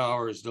kilowatt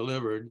hours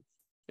delivered,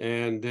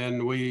 and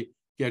then we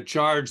get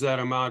charged that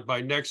amount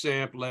by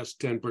NexAmp less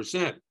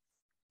 10%.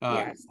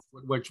 Yes.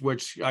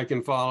 Which I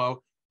can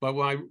follow. But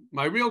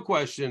my real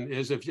question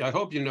is, I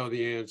hope you know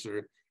the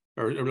answer,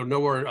 or know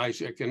where I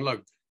can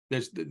look.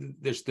 There's the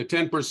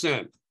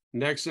 10%.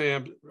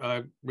 NexAmp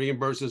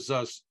reimburses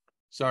us.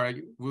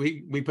 Sorry,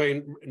 we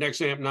pay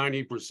NexAmp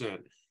 90%.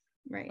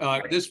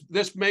 Right.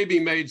 This maybe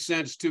made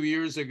sense 2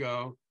 years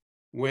ago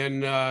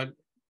when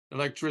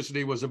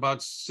electricity was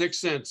about 6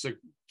 cents a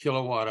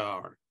kilowatt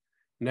hour.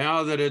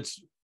 Now that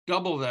it's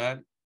double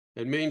that,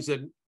 it means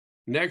that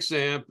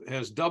NexAmp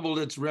has doubled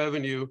its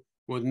revenue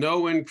with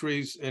no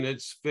increase in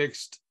its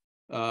fixed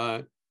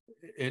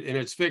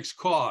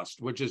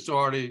cost, which is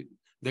already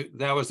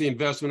that was the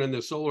investment in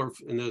the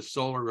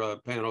solar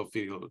panel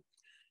field.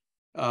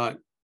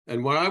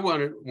 And what I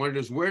wondered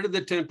is, where did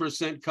the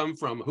 10% come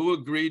from? Who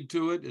agreed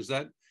to it?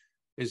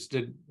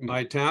 Did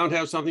my town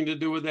have something to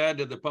do with that?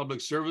 Did the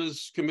Public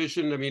Service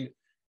Commission? I mean,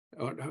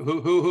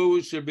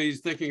 who should be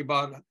thinking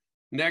about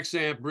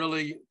NexAmp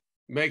really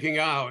making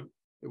out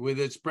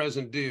with its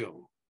present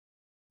deal?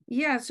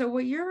 Yeah, so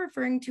what you're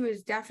referring to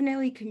is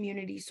definitely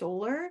community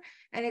solar,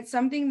 and it's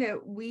something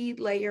that we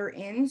layer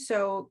in.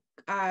 So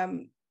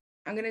I'm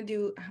going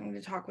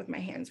to talk with my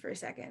hands for a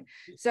second.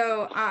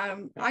 So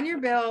on your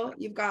bill,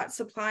 you've got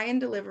supply and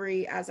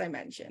delivery, as I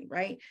mentioned,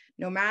 right?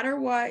 No matter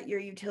what,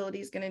 your utility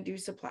is going to do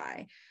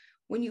supply.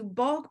 When you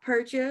bulk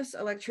purchase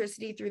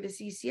electricity through the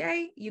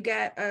CCA, you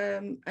get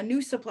a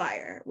new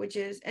supplier, which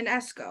is an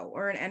ESCO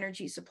or an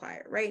energy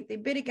supplier, right? They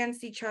bid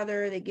against each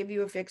other, they give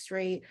you a fixed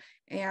rate,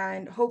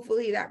 and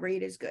hopefully that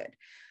rate is good.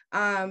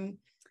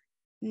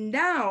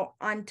 Now,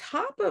 on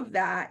top of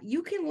that,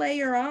 you can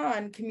layer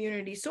on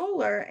community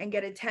solar and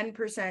get a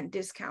 10%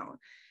 discount.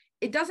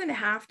 It doesn't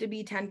have to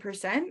be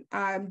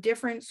 10%.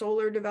 Different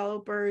solar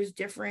developers,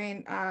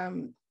 different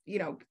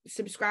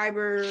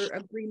subscriber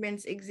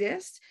agreements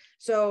exist.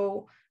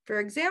 So,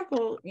 for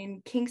example,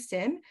 in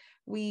Kingston,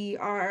 we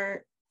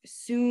are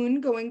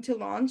soon going to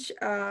launch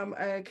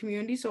a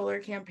community solar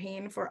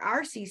campaign for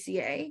our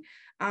CCA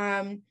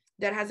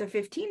that has a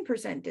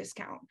 15%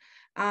 discount.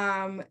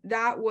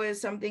 That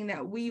was something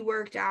that we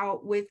worked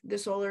out with the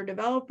solar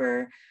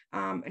developer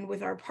and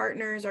with our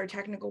partners, our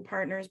technical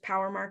partners,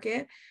 Power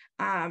Market.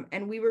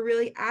 And we were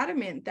really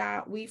adamant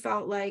that we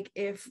felt like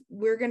if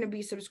we're going to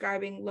be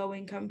subscribing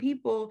low-income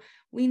people,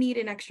 we need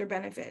an extra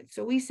benefit.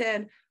 So we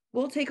said,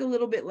 we'll take a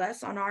little bit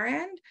less on our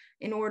end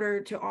in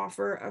order to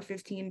offer a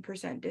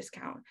 15%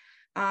 discount.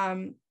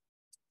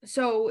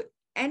 So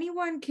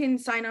anyone can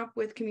sign up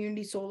with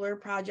community solar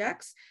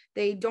projects.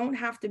 They don't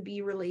have to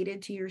be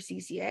related to your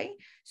CCA.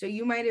 So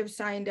you might have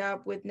signed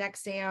up with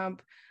NexAmp,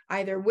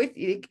 either with,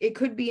 it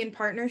could be in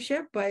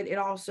partnership, but it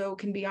also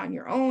can be on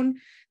your own.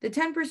 The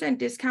 10%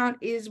 discount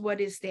is what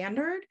is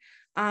standard.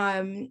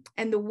 And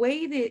the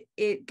way that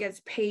it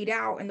gets paid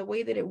out and the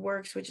way that it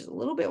works, which is a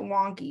little bit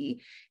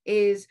wonky,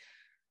 is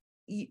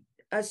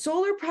a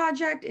solar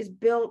project is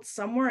built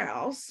somewhere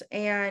else,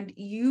 and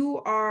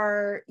you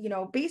are,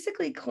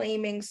 basically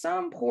claiming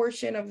some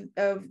portion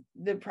of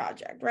the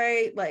project,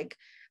 right? Like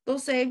they'll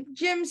say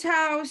Jim's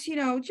house,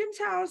 Jim's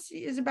house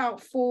is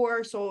about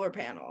 4 solar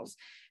panels.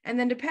 And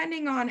then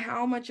depending on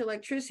how much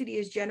electricity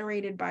is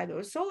generated by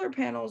those solar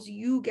panels,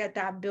 you get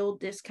that bill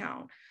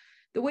discount.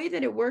 The way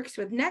that it works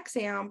with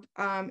Nexamp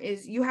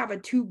is you have a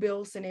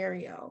 2-bill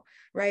scenario,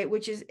 right?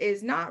 Which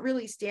is not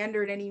really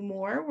standard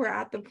anymore. We're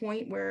at the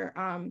point where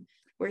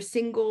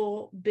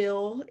single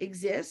bill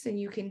exists and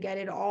you can get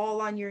it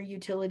all on your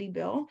utility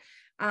bill.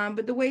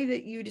 But the way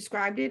that you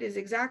described it is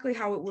exactly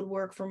how it would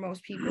work for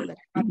most people that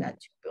have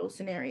that 2-bill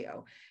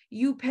scenario.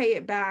 You pay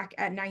it back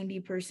at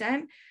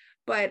 90%,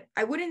 but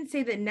I wouldn't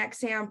say that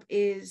Nexamp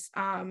is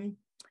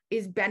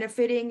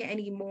benefiting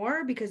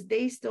anymore because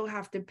they still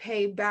have to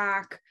pay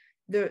back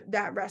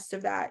that rest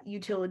of that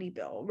utility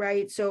bill,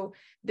 right? So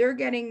they're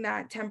getting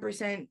that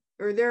 10%,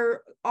 or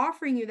they're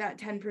offering you that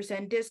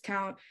 10%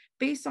 discount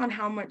based on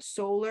how much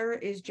solar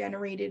is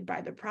generated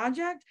by the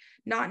project,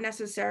 not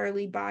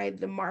necessarily by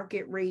the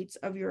market rates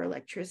of your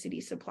electricity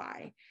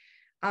supply.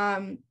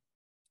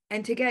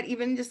 And to get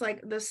even just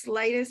like the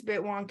slightest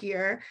bit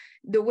wonkier,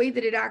 the way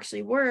that it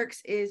actually works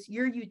is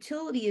your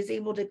utility is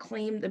able to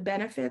claim the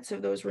benefits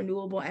of those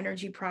renewable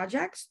energy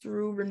projects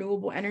through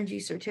renewable energy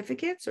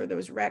certificates, or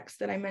those RECs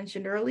that I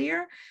mentioned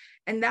earlier.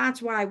 And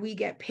that's why we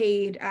get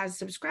paid as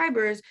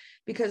subscribers,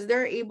 because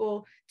they're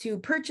able to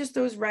purchase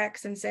those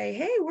RECs and say,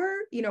 hey,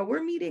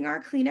 we're meeting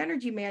our clean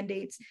energy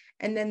mandates.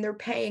 And then they're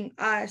paying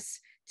us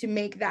to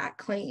make that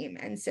claim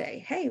and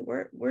say, hey,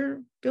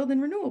 we're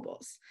building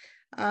renewables.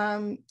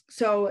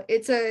 So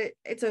it's a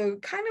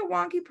kind of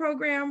wonky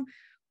program,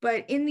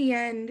 but in the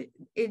end,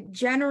 it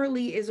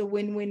generally is a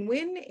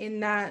win-win-win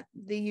in that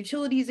the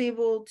utility is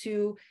able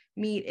to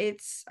meet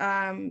its,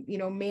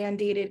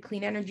 mandated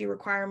clean energy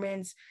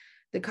requirements.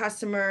 The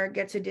customer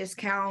gets a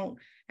discount,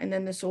 and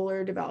then the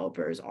solar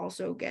developers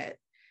also get,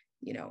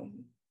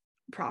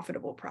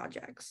 profitable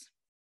projects.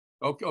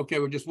 Okay,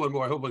 well, just one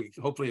more,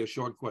 hopefully a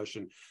short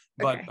question,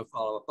 but Okay. a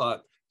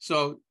follow-up.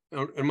 So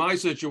in my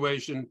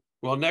situation,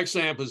 well,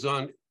 Nexamp is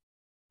on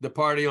the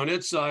party on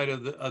its side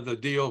of the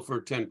deal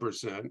for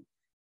 10%,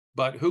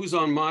 but who's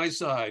on my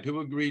side?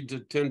 Who agreed to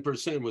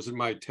 10%? Was it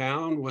my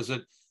town? Was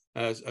it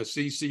a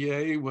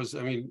CCA?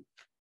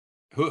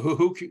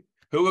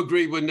 Who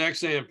agreed with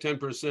Nexamp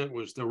 10%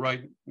 was the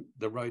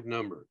right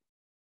number?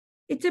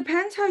 It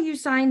depends how you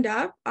signed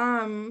up.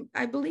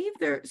 I believe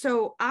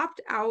so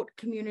opt-out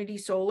community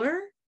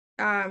solar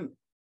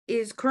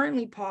is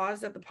currently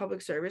paused at the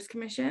Public Service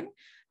Commission.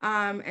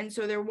 And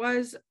so there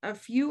was a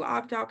few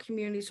opt-out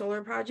community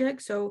solar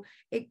projects. So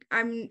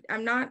I'm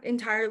not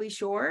entirely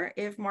sure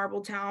if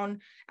Marbletown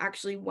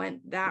actually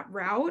went that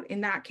route.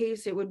 In that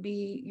case, it would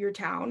be your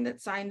town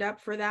that signed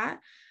up for that.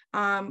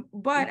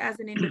 But as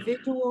an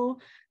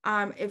individual,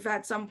 if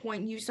at some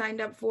point you signed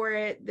up for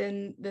it,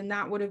 then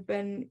that would have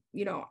been,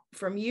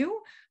 from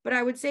you. But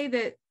I would say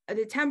that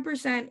the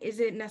 10%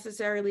 isn't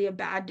necessarily a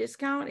bad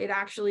discount. It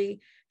actually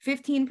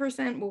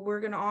 15%, what we're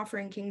going to offer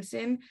in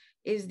Kingston,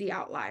 is the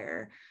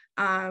outlier.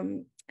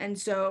 And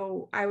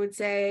so I would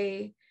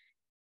say,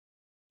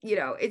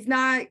 it's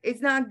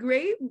not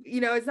great,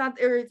 it's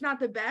not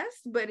the best,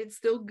 but it's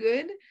still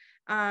good.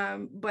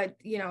 But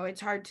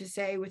it's hard to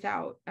say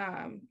without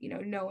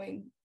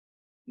knowing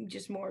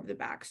just more of the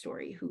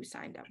backstory, who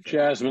signed up for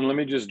Jasmine, let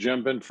me just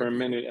jump in for a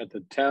minute. At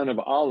the town of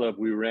Olive,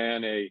 we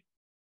ran a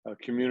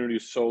community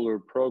solar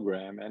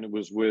program, and it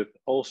was with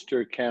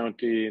Ulster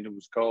County, and it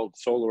was called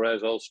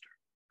Solarize Ulster.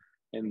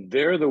 And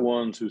they're the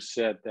ones who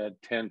set that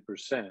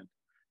 10%.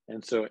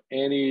 And so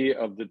any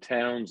of the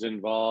towns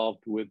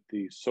involved with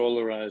the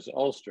Solarize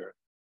Ulster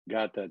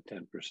got that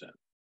 10%.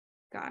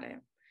 Got it.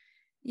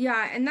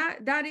 Yeah, and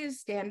that is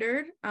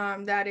standard.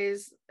 That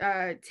is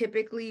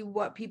typically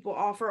what people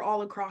offer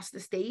all across the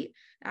state.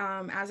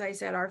 As I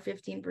said, our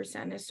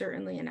 15% is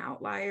certainly an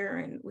outlier,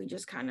 and we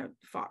just kind of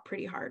fought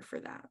pretty hard for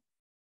that.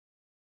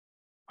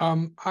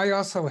 I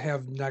also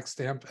have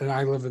Nexamp, and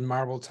I live in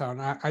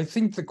Marbletown. I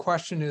think the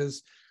question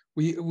is,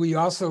 we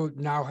also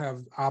now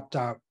have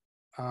opt-out,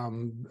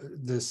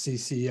 the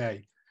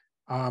CCA,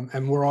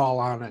 and we're all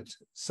on it.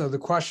 So the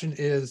question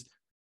is,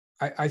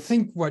 I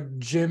think what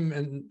Jim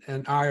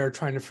and I are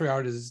trying to figure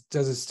out is,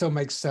 does it still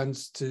make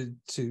sense to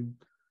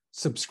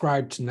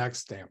subscribe to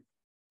Nexamp?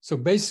 So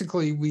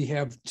basically, we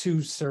have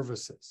two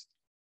services.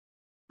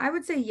 I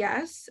would say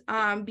yes,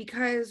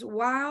 because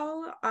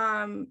while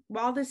the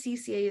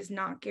CCA is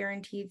not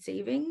guaranteed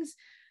savings,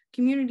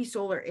 community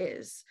solar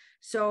is.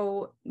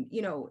 So,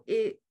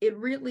 it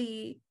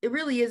really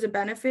is a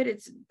benefit.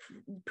 It's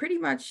pretty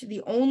much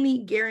the only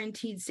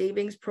guaranteed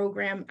savings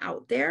program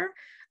out there.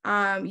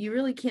 You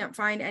really can't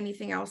find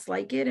anything else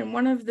like it. And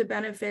one of the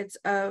benefits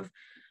of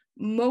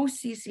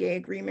most CCA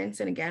agreements,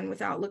 and again,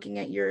 without looking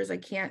at yours, I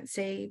can't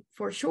say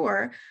for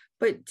sure,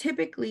 but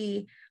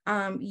typically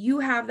you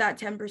have that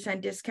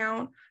 10%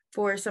 discount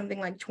for something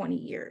like 20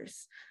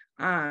 years.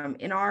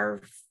 In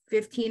our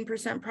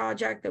 15%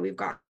 project that we've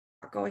got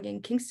going in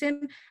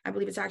Kingston, I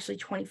believe it's actually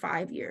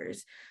 25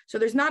 years. So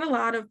there's not a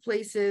lot of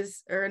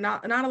places, or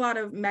not a lot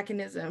of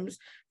mechanisms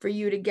for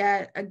you to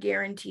get a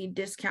guaranteed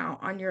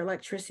discount on your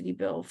electricity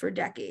bill for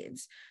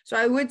decades. So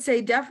I would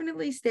say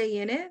definitely stay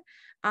in it.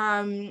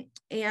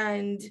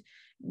 And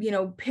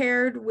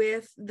paired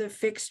with the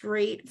fixed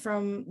rate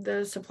from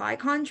the supply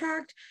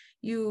contract,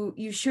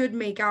 you should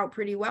make out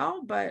pretty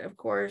well. But of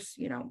course,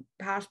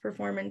 past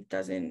performance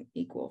doesn't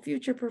equal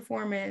future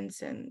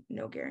performance, and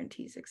no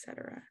guarantees,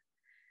 etc.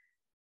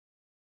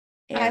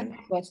 I have a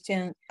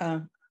question.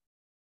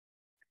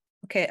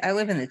 Okay, I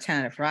live in the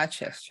town of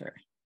Rochester.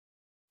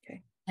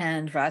 Okay.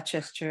 And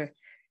Rochester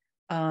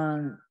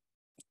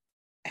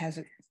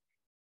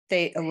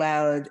they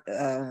allowed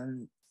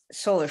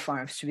solar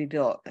farms to be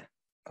built.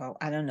 Oh,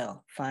 I don't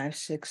know, 5,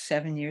 6,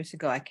 7 years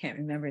ago. I can't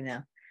remember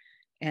now.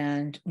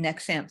 And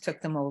Nexamp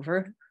took them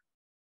over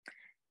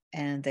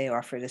and they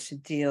offered us a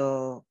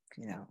deal,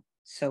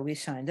 so we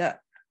signed up.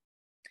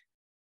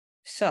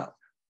 So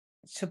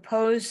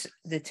suppose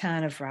the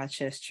town of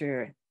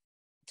Rochester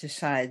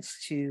decides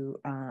to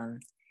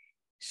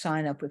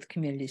sign up with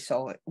community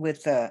solar,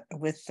 with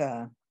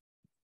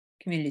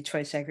community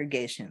choice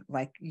aggregation,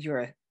 like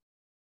your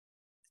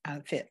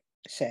outfit,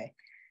 say.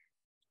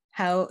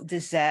 How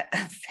does that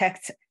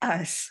affect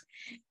us?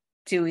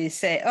 Do we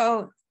say,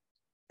 oh,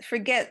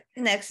 forget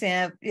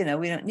Nexamp, we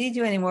don't need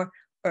you anymore?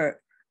 Or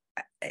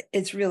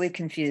it's really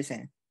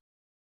confusing.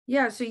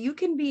 Yeah, so you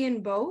can be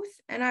in both,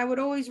 and I would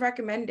always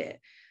recommend it.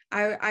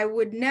 I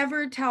would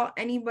never tell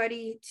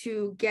anybody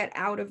to get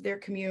out of their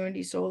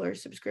community solar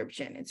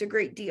subscription. It's a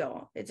great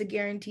deal. It's a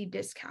guaranteed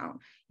discount.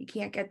 You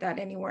can't get that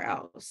anywhere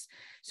else.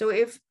 So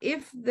if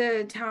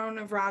the town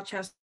of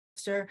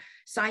Rochester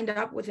signed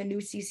up with a new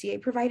CCA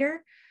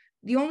provider,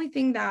 the only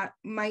thing that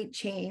might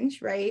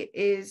change, right,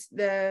 is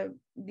the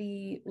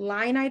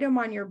line item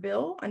on your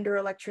bill under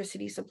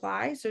electricity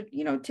supply. So,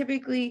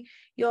 typically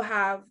you'll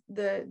have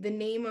the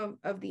name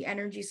of the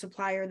energy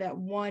supplier that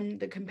won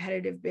the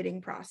competitive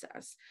bidding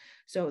process.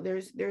 So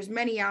there's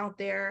many out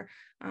there.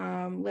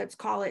 Let's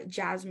call it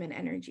Jasmine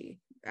Energy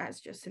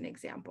as just an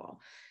example.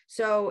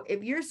 So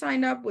if you're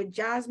signed up with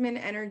Jasmine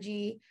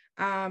Energy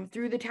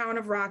through the town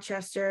of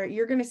Rochester,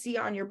 you're going to see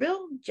on your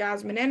bill,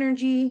 Jasmine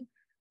Energy,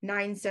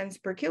 9 cents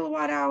per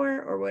kilowatt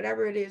hour, or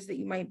whatever it is that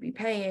you might be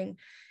paying.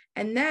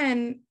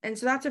 And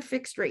so that's a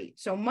fixed rate.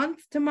 So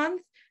month to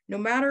month, no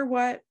matter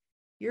what,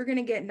 you're going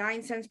to get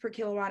 9 cents per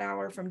kilowatt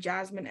hour from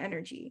Jasmine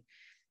Energy.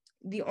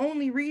 The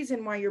only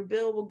reason why your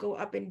bill will go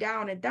up and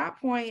down at that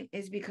point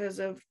is because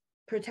of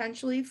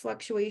potentially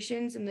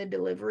fluctuations in the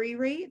delivery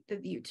rate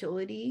that the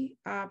utility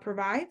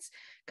provides.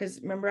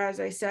 Because remember, as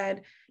I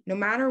said, no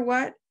matter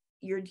what,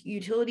 your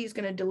utility is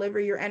going to deliver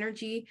your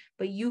energy,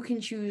 but you can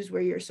choose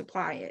where your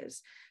supply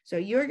is. So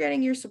you're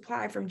getting your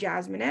supply from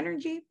Jasmine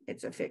Energy.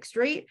 It's a fixed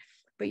rate,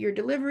 but your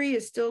delivery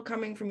is still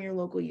coming from your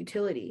local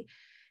utility.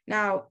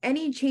 Now,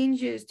 any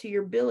changes to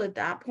your bill at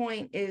that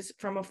point is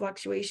from a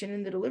fluctuation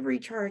in the delivery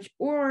charge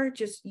or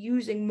just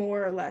using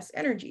more or less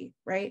energy,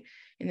 right?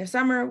 In the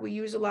summer, we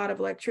use a lot of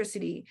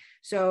electricity.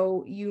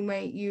 So you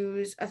might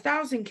use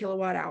 1,000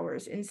 kilowatt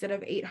hours instead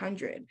of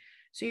 800.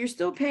 So you're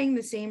still paying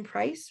the same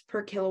price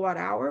per kilowatt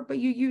hour, but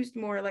you used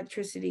more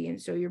electricity,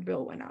 and so your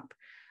bill went up.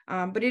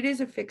 But it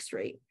is a fixed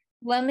rate.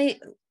 Let me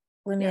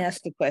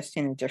ask the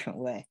question a different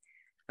way.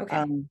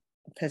 Okay.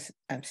 Because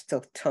I'm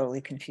still totally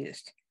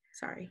confused.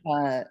 Sorry.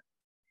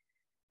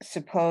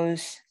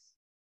 Suppose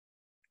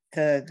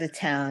the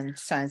town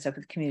signs up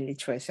with community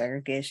choice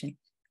aggregation,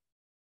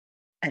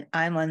 and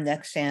I'm on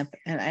Nexamp,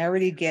 and I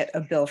already get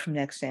a bill from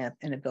Nexamp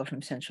and a bill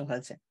from Central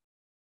Hudson.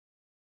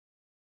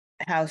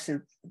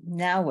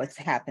 Now what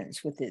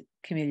happens with the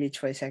community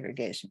choice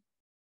aggregation?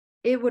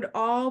 It would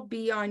all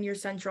be on your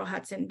Central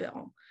Hudson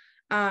bill.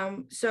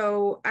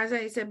 So as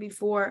I said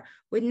before,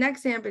 with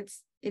Nexamp,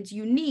 it's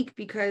unique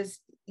because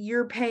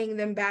you're paying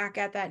them back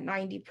at that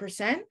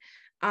 90%,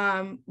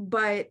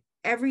 but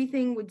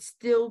everything would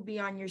still be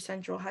on your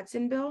Central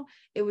Hudson bill.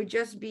 It would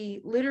just be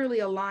literally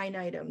a line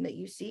item that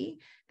you see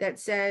that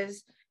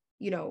says,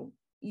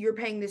 you're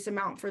paying this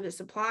amount for the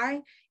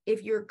supply.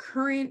 If your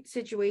current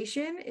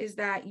situation is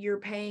that you're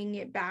paying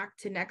it back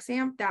to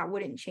Nexamp, that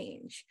wouldn't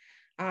change.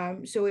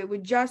 So it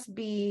would just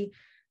be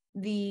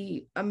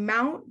the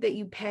amount that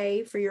you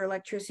pay for your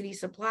electricity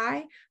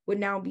supply would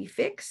now be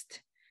fixed,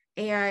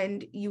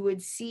 and you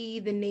would see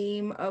the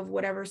name of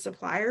whatever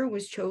supplier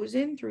was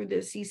chosen through the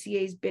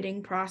CCA's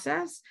bidding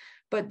process,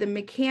 but the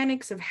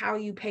mechanics of how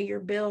you pay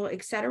your bill,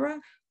 etc.,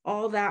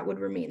 all that would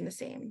remain the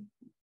same.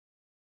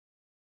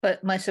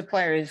 But my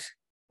supplier is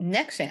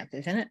Nexamp,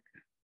 isn't it?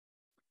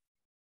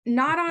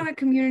 Not on a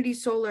community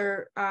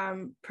solar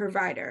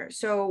provider.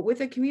 So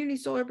with a community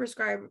solar with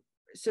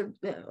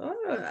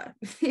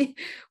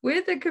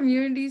a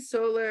community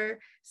solar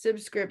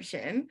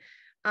subscription,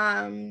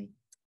 none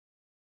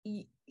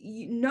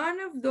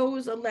of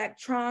those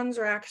electrons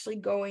are actually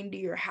going to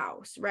your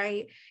house,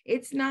 right?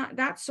 It's not,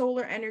 that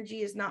solar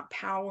energy is not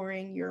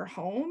powering your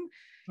home.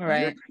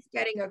 Right. You're just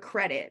getting a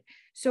credit.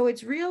 So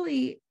it's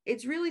really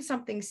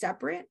something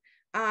separate.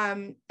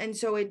 And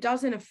so it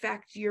doesn't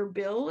affect your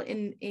bill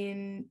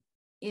in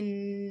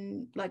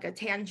like a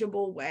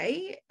tangible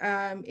way.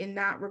 In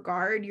that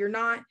regard, you're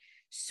not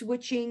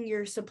switching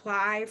your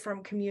supply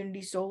from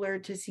community solar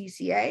to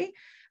CCA.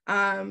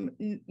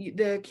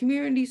 The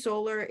community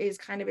solar is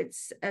kind of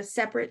a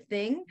separate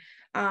thing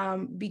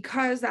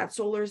because that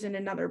solar is in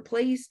another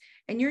place,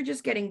 and you're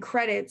just getting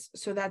credits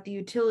so that the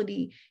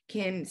utility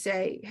can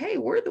say, hey,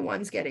 we're the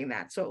ones getting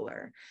that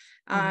solar.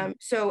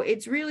 So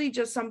it's really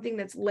just something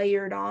that's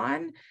layered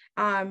on.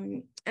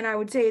 And I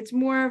would say it's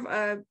more of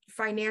a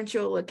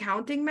financial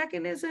accounting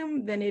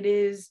mechanism than it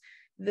is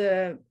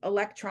the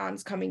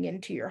electrons coming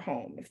into your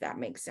home, if that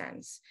makes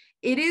sense.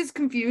 It is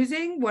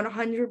confusing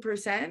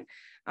 100%,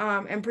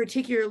 and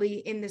particularly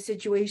in the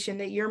situation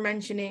that you're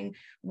mentioning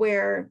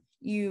where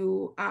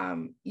you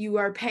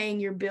are paying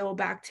your bill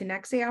back to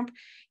Nexamp.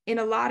 In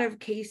a lot of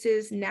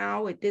cases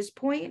now at this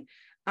point,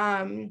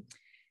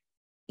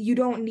 you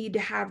don't need to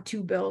have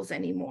two bills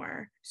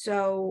anymore.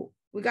 So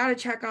we got to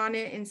check on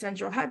it in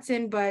Central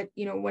Hudson, but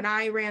when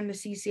I ran the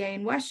CCA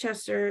in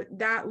Westchester,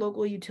 that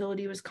local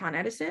utility was Con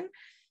Edison.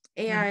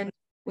 And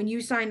when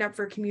you signed up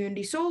for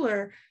community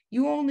solar,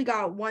 you only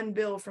got one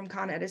bill from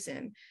Con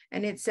Edison,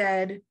 and it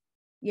said,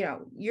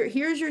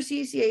 here's your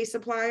CCA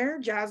supplier,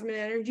 Jasmine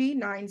Energy,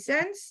 9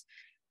 cents,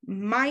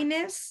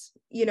 minus,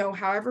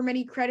 however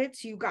many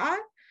credits you got.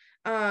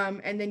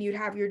 And then you'd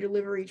have your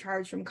delivery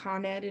charge from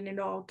Con Ed, and it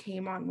all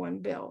came on one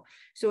bill.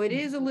 So it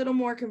is a little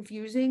more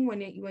confusing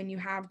when you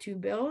have two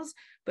bills,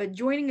 but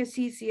joining a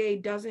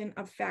CCA doesn't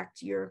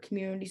affect your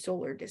community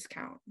solar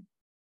discount.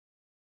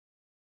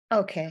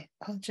 Okay,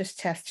 I'll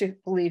just have to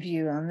believe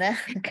you on that.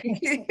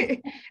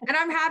 And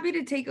I'm happy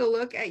to take a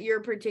look at your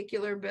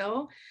particular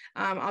bill.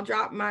 I'll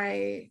drop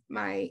my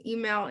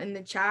email in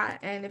the chat.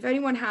 And if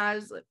anyone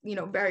has,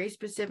 very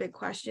specific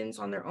questions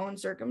on their own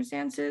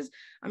circumstances,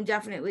 I'm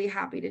definitely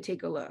happy to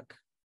take a look.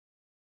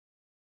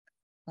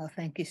 Well,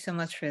 thank you so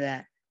much for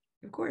that.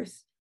 Of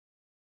course.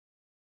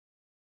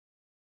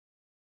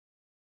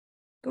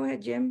 Go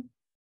ahead, Jim.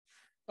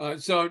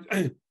 So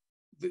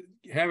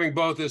having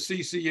both a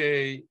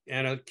CCA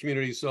and a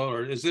community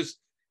solar, is this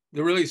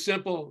the really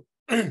simple,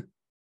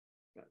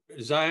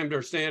 as I am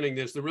understanding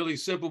this, the really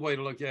simple way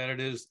to look at it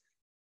is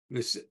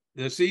the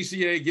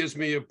CCA gives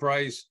me a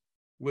price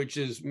which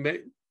is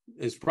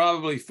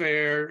probably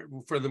fair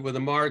with the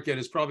market.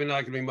 It's probably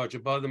not going to be much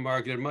above the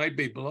market. It might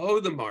be below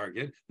the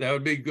market. That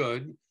would be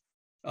good.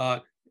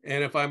 And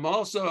if I'm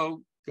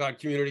also got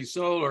community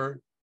solar,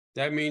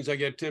 that means I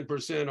get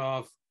 10%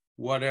 off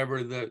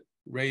whatever the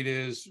rate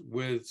is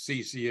with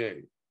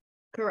CCA.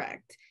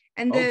 Correct.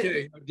 And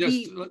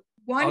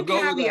one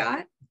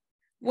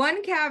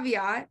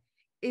caveat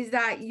is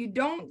that you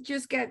don't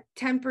just get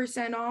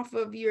 10% off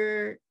of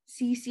your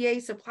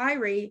CCA supply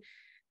rate.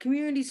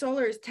 Community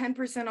solar is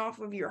 10% off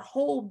of your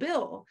whole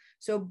bill.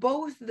 So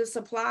both the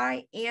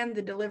supply and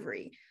the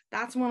delivery.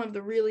 That's one of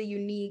the really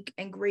unique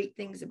and great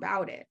things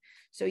about it.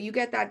 So you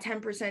get that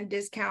 10%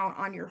 discount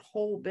on your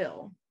whole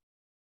bill.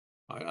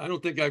 I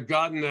don't think I've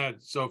gotten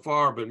that so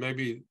far, but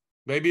maybe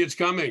it's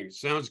coming.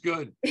 Sounds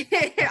good.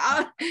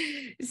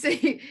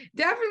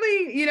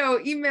 Definitely,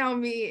 email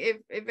me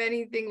if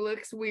anything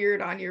looks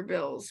weird on your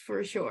bills,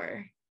 for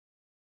sure.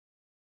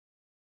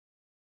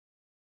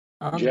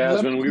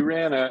 Jasmine, we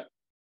ran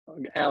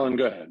Alan,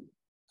 go ahead.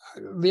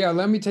 Yeah,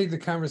 let me take the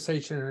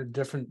conversation in a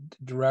different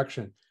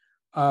direction.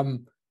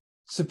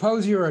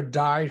 Suppose you're a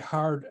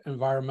die-hard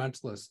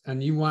environmentalist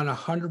and you want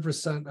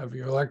 100% of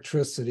your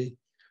electricity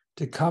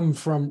to come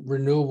from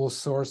renewable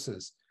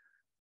sources.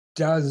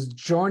 Does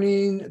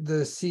joining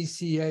the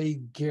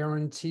CCA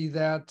guarantee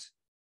that?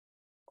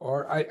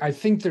 Or I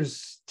think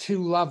there's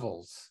two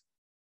levels.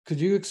 Could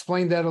you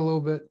explain that a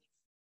little bit?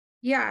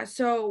 Yeah,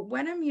 so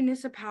when a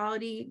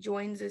municipality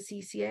joins a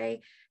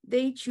CCA,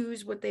 they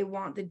choose what they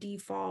want the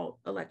default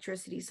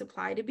electricity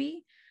supply to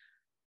be.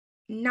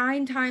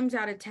 9 times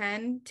out of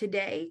 10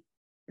 today,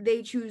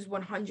 they choose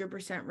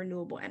 100%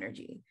 renewable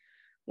energy.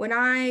 When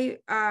I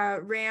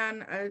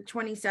ran a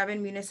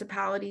 27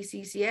 municipality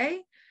CCA,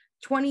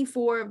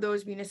 24 of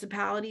those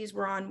municipalities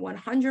were on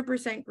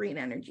 100% green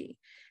energy.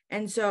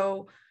 And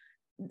so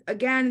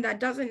again, that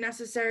doesn't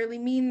necessarily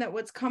mean that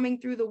what's coming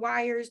through the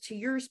wires to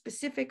your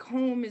specific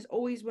home is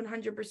always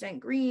 100%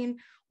 green.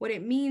 What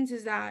it means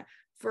is that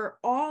for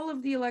all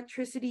of the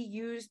electricity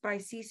used by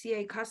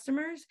CCA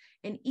customers,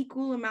 an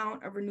equal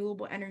amount of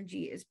renewable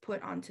energy is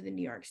put onto the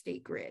New York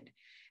State grid.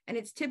 And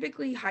it's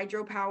typically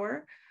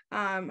hydropower.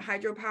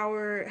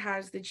 Hydropower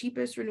has the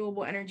cheapest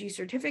renewable energy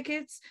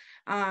certificates,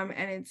 and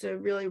it's a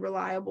really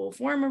reliable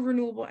form of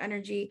renewable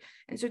energy.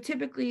 And so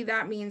typically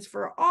that means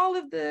for all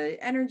of the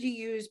energy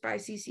used by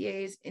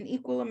CCAs, an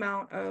equal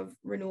amount of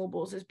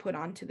renewables is put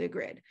onto the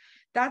grid.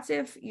 That's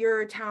if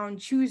your town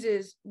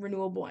chooses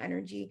renewable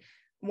energy,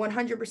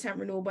 100%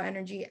 renewable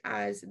energy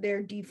as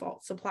their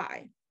default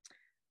supply.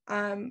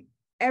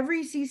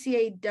 Every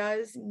CCA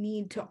does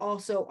need to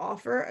also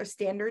offer a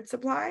standard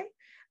supply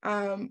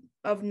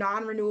of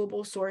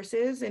non-renewable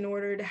sources in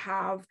order to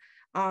have,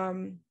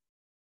 or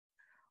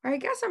I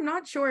guess I'm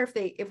not sure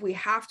if we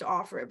have to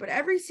offer it, but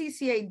every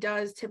CCA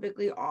does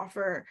typically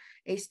offer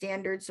a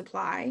standard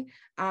supply,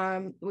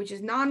 which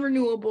is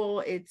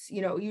non-renewable. It's,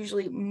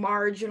 usually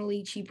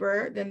marginally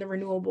cheaper than the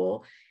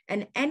renewable,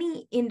 and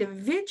any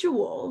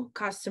individual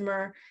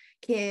customer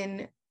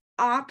can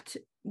opt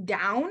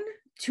down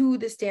to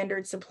the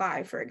standard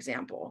supply, for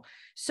example.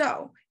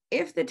 So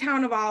if the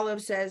town of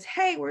Olive says,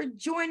 hey, we're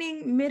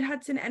joining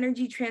Mid-Hudson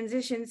Energy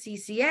Transition,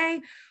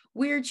 CCA,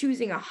 we're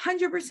choosing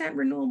 100%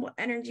 renewable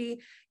energy,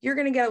 you're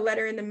going to get a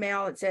letter in the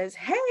mail that says,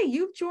 hey,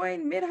 you've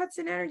joined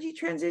Mid-Hudson Energy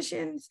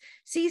Transitions,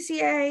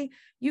 CCA,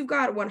 you've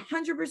got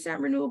 100%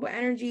 renewable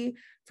energy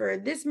for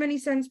this many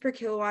cents per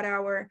kilowatt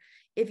hour.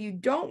 If you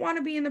don't want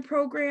to be in the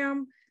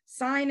program,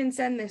 sign and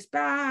send this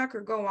back,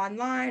 or go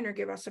online, or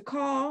give us a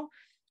call.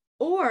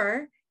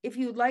 Or if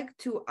you'd like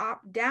to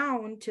opt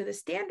down to the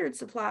standard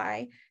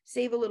supply,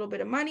 save a little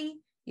bit of money,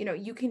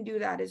 you can do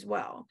that as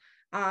well.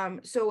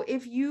 So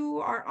if you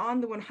are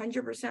on the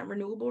 100%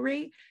 renewable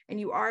rate and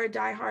you are a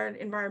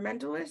diehard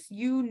environmentalist,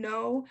 you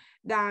know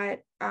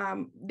that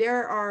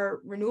there are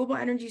renewable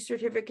energy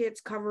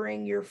certificates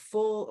covering your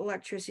full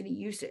electricity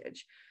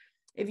usage.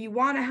 If you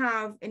want to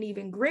have an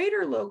even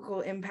greater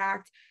local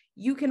impact,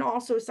 you can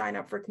also sign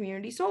up for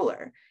community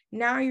solar.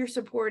 Now you're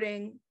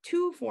supporting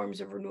two forms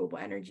of renewable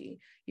energy.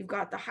 You've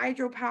got the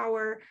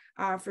hydropower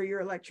for your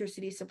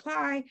electricity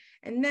supply,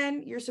 and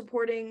then you're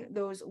supporting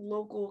those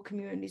local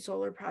community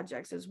solar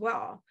projects as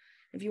well.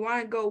 If you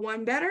want to go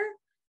one better,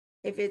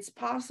 if it's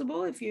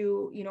possible, if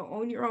you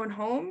own your own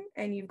home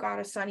and you've got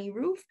a sunny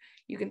roof,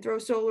 you can throw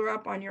solar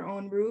up on your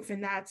own roof,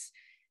 and that's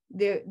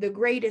the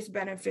greatest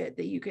benefit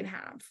that you can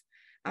have.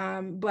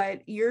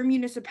 But your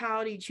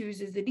municipality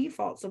chooses the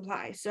default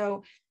supply.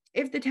 So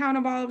if the town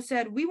of Olive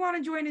said, we want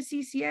to join a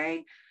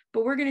CCA,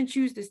 but we're going to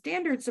choose the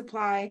standard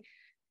supply,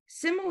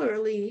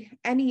 similarly,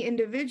 any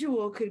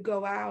individual could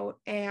go out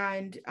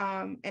and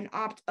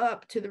opt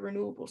up to the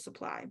renewable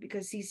supply,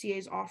 because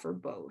CCAs offer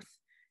both,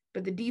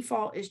 but the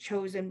default is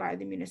chosen by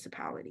the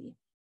municipality.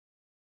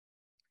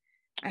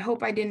 I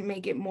hope I didn't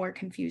make it more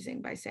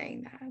confusing by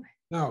saying that.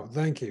 No,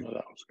 thank you. Well,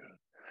 that was good.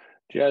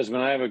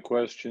 Jasmine, I have a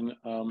question.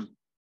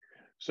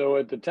 So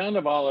at the town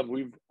of Olive,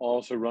 we've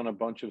also run a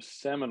bunch of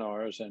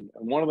seminars, and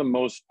one of the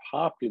most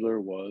popular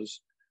was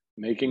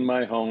making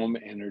my home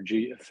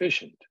energy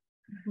efficient.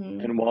 Mm-hmm.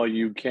 And while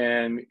you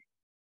can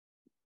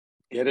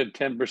get a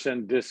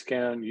 10%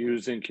 discount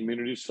using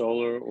community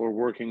solar or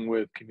working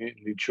with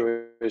Community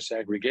Choice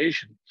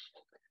Aggregation,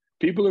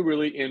 people are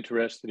really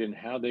interested in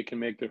how they can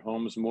make their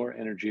homes more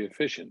energy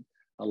efficient.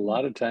 A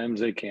lot of times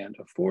they can't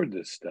afford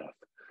this stuff.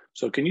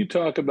 So can you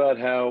talk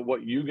about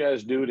what you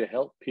guys do to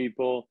help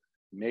people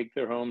make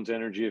their homes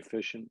energy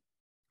efficient?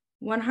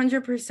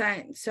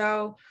 100%.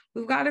 So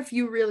we've got a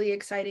few really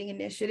exciting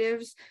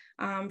initiatives.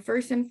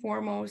 First and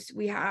foremost,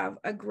 we have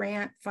a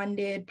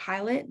grant-funded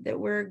pilot that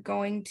we're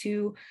going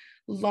to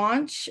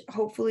launch,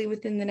 hopefully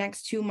within the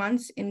next 2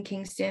 months in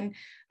Kingston,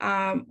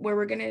 where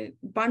we're going to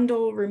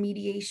bundle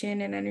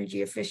remediation and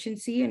energy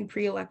efficiency and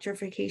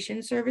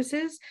pre-electrification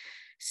services,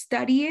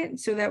 study it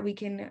so that we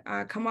can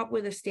come up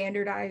with a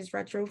standardized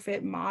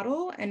retrofit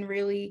model and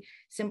really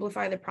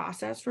simplify the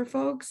process for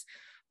folks.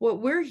 What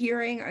we're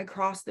hearing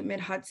across the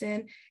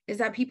Mid-Hudson is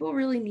that people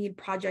really need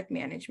project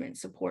management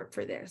support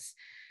for this.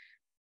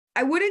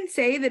 I wouldn't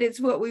say that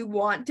it's what we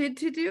wanted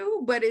to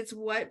do, but it's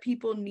what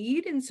people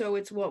need. And so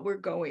it's what we're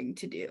going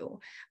to do.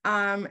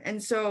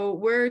 And so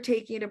we're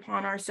taking it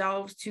upon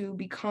ourselves to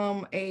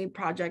become a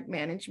project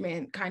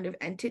management kind of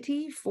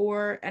entity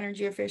for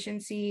energy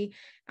efficiency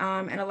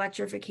and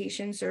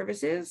electrification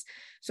services.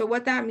 So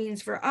what that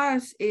means for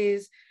us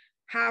is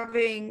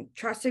having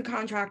trusted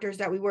contractors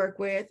that we work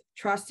with,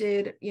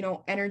 trusted,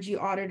 energy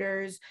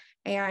auditors,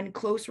 and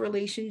close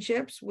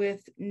relationships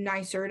with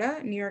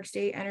NYSERDA, New York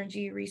State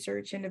Energy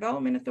Research and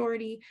Development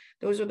Authority.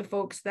 Those are the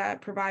folks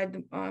that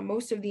provide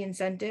most of the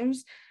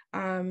incentives.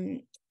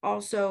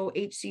 Also,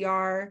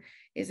 HCR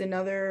is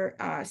another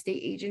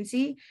state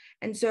agency.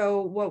 And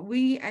so what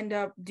we end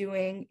up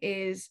doing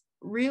is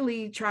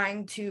really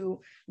trying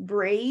to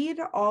braid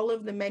all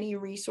of the many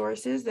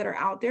resources that are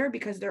out there,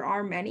 because there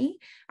are many,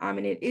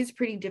 and it is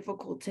pretty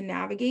difficult to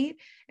navigate.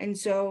 And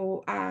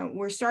so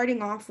we're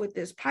starting off with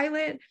this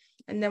pilot,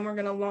 and then we're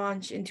going to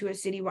launch into a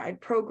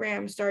citywide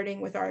program,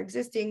 starting with our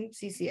existing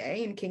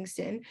CCA in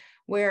Kingston,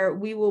 where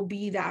we will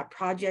be that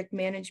project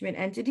management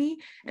entity,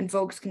 and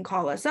folks can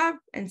call us up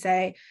and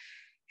say,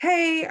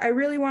 hey, I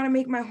really want to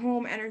make my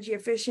home energy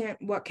efficient.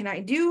 What can I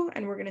do?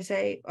 And we're going to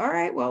say, all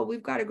right, well,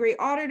 we've got a great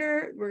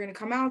auditor. We're going to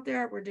come out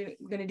there. We're going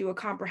to do a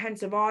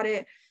comprehensive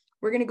audit.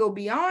 We're going to go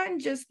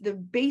beyond just the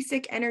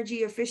basic energy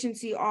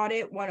efficiency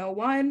audit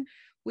 101.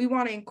 We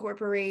want to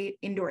incorporate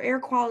indoor air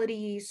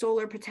quality,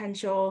 solar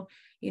potential,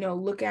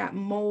 look at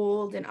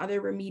mold and other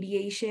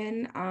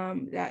remediation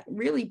that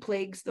really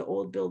plagues the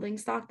old building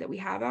stock that we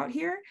have out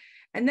here.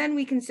 And then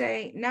we can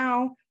say,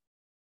 now,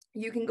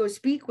 you can go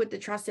speak with the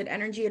trusted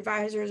energy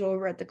advisors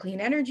over at the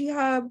Clean Energy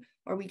Hub,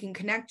 or we can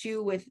connect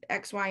you with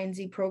X, Y, and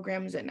Z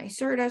programs at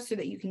NYSERDA so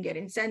that you can get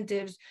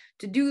incentives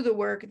to do the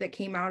work that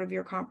came out of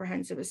your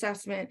comprehensive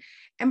assessment.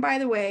 And by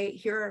the way,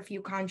 here are a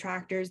few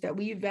contractors that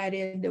we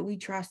vetted that we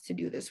trust to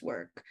do this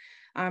work.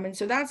 And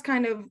so that's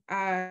kind of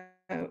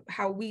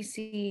how we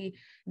see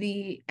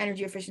the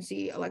energy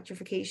efficiency,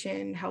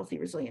 electrification, healthy,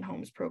 resilient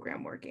homes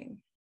program working.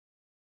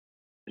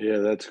 Yeah,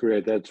 that's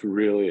great. That's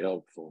really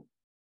helpful.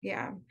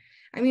 Yeah.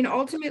 I mean,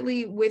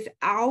 ultimately,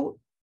 without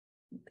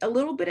a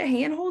little bit of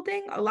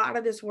hand-holding, a lot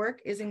of this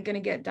work isn't going to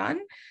get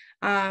done.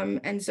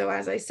 And so,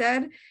 as I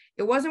said,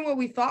 it wasn't what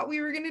we thought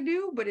we were going to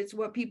do, but it's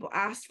what people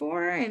asked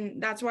for.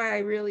 And that's why I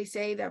really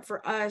say that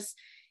for us,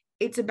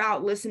 it's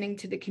about listening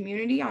to the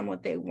community on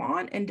what they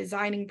want and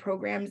designing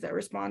programs that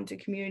respond to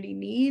community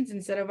needs,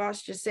 instead of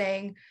us just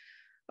saying,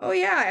 oh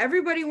yeah,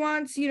 everybody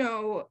wants, you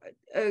know,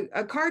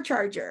 a car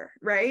charger,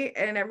 right?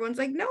 And everyone's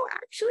like, no,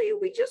 actually,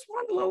 we just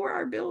want to lower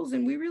our bills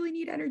and we really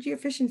need energy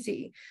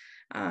efficiency.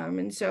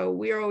 And so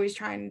we are always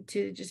trying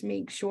to just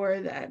make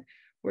sure that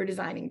we're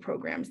designing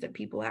programs that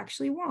people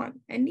actually want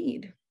and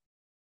need.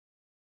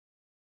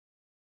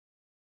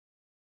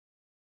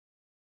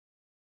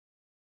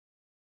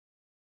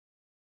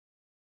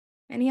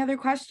 Any other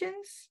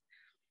questions?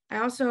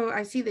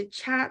 I see the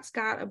chat's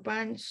got a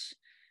bunch,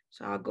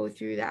 so I'll go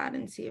through that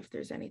and see if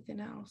there's anything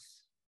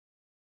else.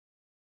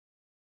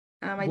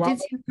 I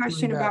did see a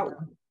question about,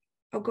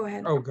 oh, go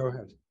ahead. Oh, go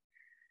ahead.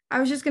 I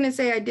was just going to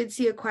say, I did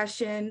see a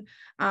question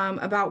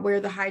about where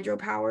the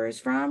hydropower is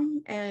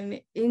from.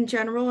 And in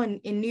general,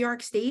 in New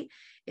York State,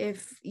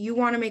 if you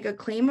want to make a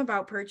claim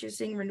about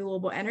purchasing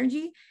renewable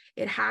energy,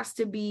 it has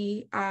to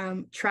be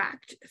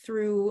tracked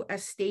through a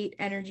state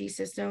energy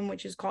system,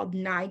 which is called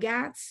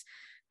NIGATS,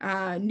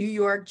 New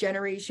York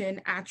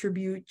Generation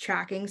Attribute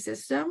Tracking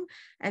System.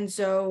 And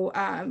so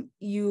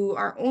you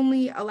are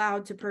only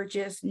allowed to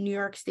purchase New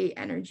York State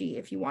energy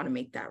if you want to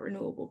make that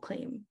renewable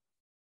claim.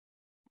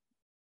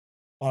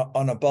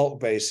 On a bulk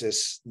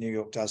basis, New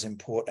York does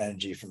import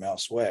energy from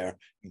elsewhere,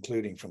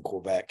 including from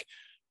Quebec,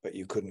 but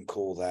you couldn't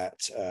call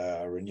that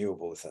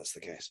renewable if that's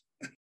the case.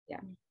 Yeah.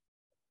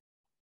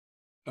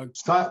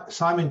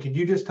 Simon, could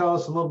you just tell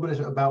us a little bit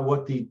about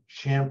what the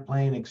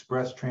Champlain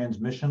Express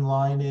transmission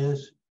line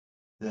is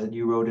that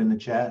you wrote in the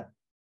chat?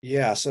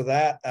 Yeah, so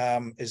that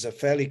is a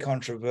fairly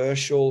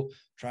controversial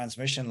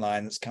transmission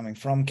line that's coming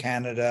from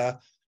Canada.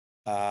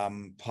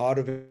 Part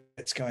of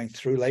it's going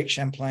through Lake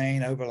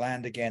Champlain,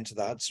 overland again to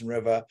the Hudson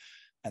River,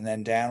 and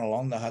then down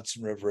along the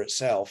Hudson River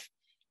itself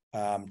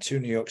to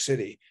New York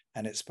City.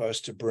 And it's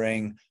supposed to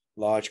bring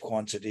large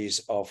quantities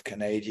of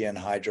Canadian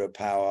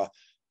hydropower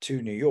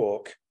to New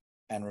York.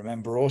 And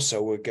remember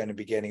also, we're going to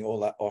be getting all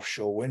that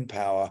offshore wind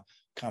power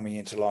coming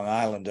into Long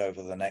Island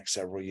over the next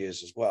several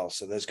years as well.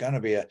 So there's going to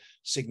be a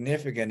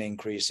significant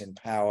increase in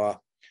power,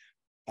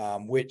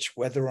 which,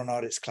 whether or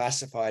not it's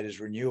classified as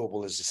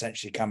renewable, is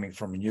essentially coming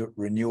from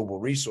renewable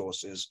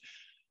resources.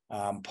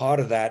 Part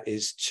of that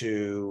is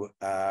to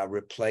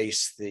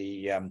replace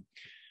the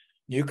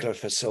nuclear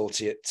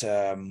facility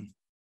at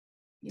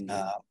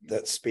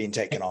that's been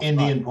taken off.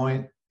 Indian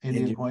Point.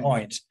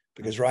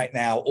 Because right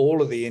now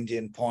all of the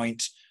Indian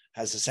Point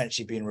has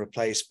essentially been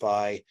replaced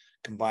by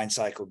combined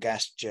cycle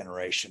gas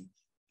generation.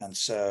 And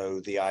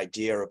so the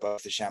idea of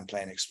both the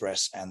Champlain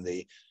Express and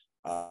the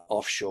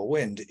offshore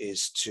wind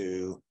is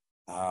to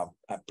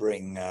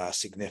bring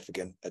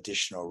significant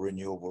additional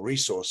renewable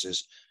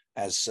resources.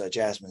 As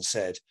Jasmine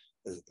said,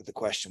 the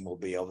question will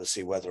be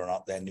obviously whether or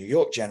not they're New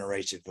York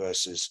generated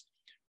versus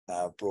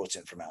brought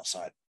in from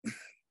outside.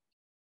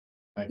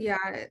 Yeah,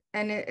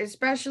 and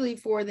especially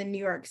for the New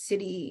York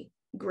City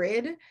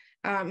grid,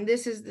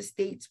 this is the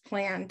state's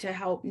plan to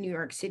help New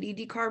York City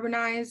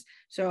decarbonize.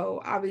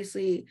 So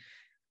obviously,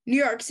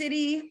 New York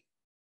City,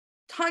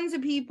 tons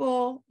of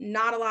people,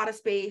 not a lot of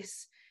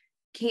space,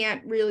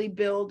 can't really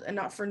build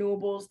enough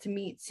renewables to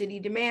meet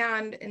city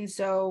demand. And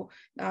so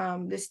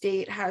the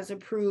state has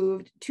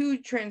approved 2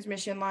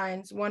 transmission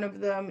lines. One of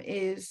them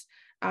is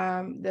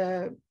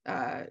the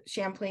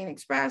Champlain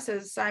Express,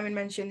 as Simon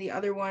mentioned. The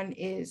other one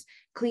is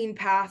Clean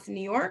Path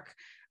New York.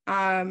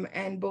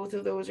 And both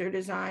of those are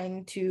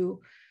designed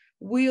to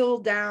wheel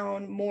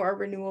down more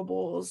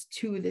renewables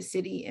to the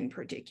city in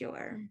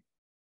particular.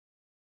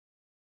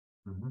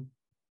 Mm-hmm.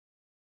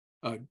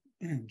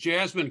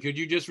 Jasmine, could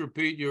you just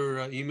repeat your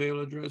email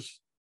address?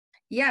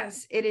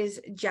 Yes, it is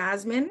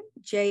Jasmine,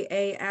 Jasmine,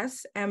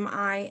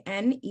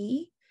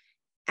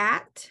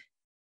 at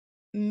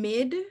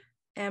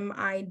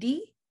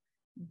mid-Hudson,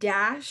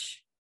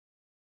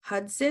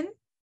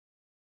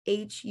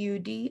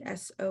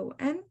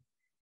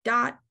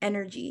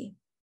 HUDSON.energy.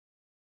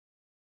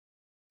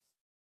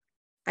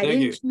 I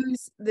didn't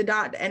choose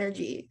the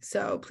 .energy,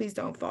 so please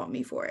don't fault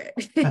me for it.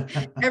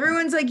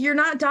 Everyone's like, you're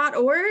not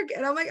 .org,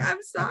 and I'm like,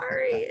 I'm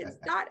sorry, it's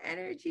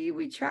 .energy.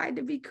 We tried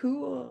to be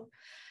cool.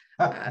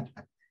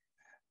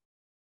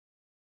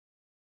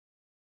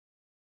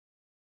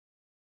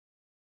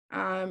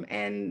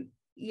 And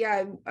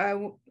yeah,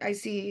 I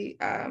see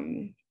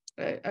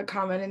a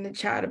comment in the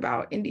chat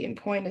about Indian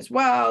Point as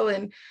well,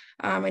 and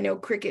I know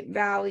Cricket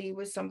Valley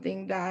was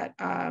something that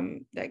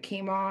that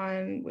came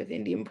on with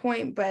Indian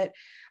Point, but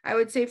I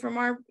would say from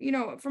our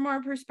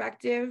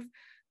perspective,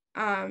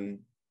 I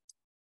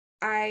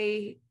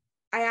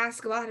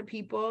ask a lot of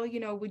people,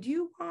 would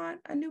you want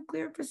a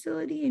nuclear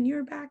facility in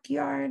your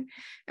backyard?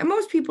 And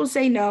most people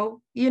say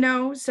no,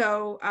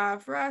 so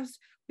for us,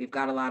 we've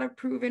got a lot of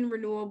proven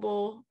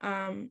renewable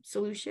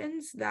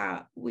solutions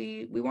that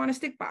we want to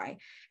stick by.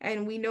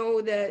 And we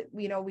know that,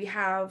 we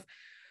have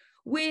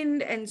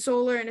wind and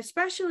solar, and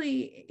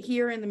especially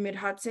here in the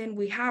Mid-Hudson,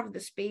 we have the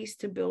space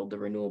to build the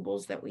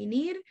renewables that we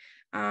need.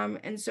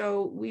 And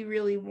so we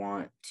really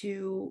want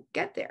to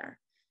get there.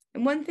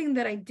 And one thing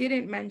that I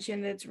didn't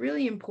mention that's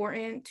really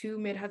important to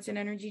Mid-Hudson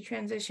Energy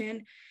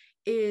Transition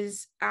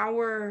is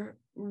our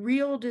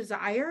real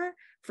desire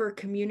for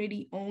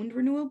community-owned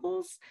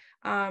renewables.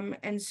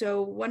 And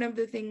so one of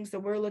the things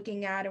that we're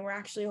looking at, and we're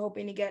actually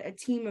hoping to get a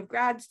team of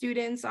grad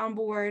students on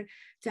board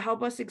to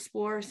help us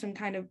explore some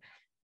kind of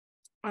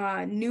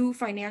new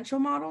financial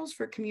models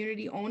for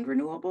community-owned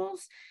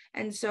renewables.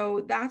 And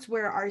so that's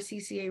where our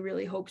CCA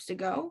really hopes to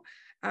go.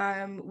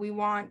 We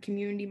want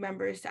community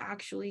members to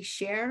actually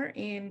share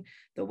in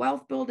the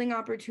wealth building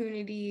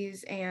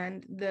opportunities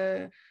and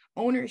the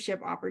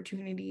ownership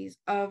opportunities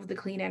of the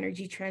clean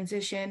energy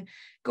transition,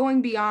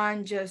 going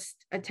beyond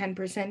just a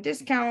 10%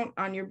 discount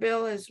on your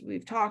bill, as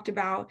we've talked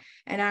about,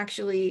 and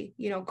actually,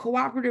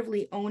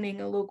 cooperatively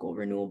owning a local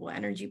renewable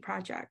energy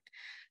project.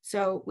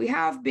 So we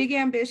have big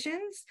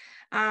ambitions,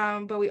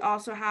 but we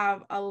also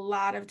have a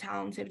lot of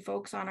talented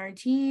folks on our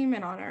team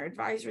and on our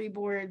advisory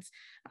boards.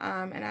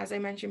 And as I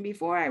mentioned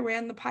before, I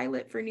ran the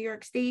pilot for New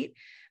York State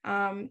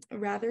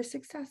rather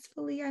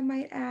successfully, I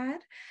might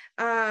add.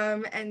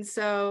 And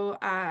so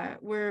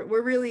we're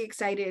really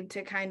excited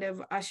to kind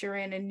of usher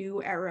in a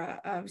new era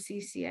of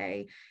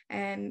CCA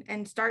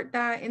and start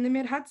that in the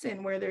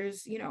Mid-Hudson, where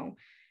there's,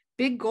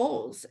 big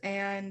goals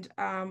and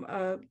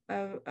a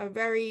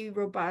very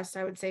robust,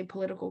 I would say,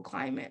 political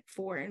climate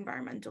for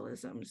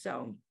environmentalism.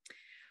 So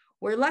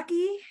we're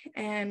lucky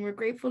and we're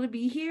grateful to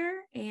be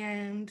here.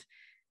 And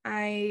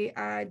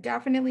I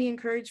definitely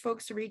encourage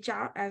folks to reach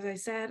out. As I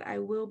said, I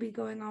will be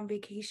going on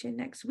vacation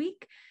next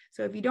week.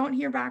 So if you don't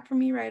hear back from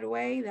me right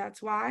away,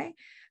 that's why.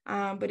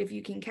 But if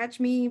you can catch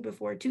me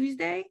before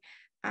Tuesday,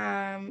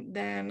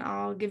 then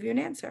I'll give you an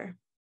answer.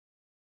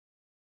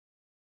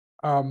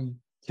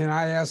 Can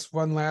I ask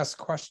one last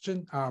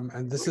question?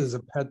 And this is a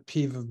pet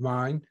peeve of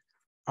mine.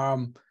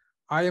 I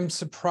am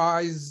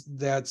surprised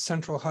that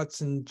Central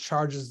Hudson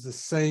charges the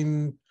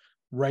same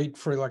rate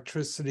for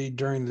electricity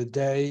during the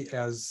day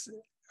as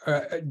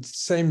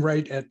same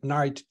rate at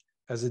night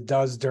as it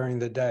does during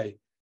the day.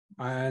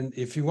 And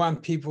if you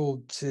want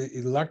people to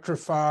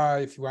electrify,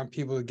 if you want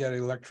people to get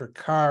electric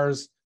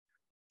cars,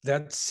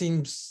 that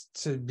seems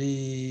to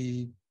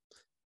be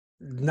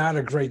not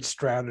a great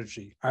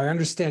strategy. I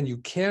understand you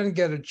can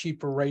get a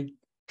cheaper rate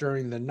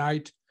during the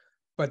night,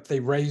 but they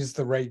raise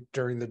the rate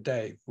during the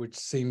day, which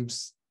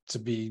seems to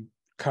be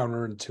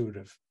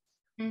counterintuitive.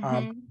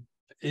 Mm-hmm.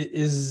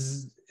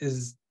 Is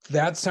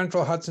that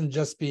Central Hudson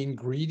just being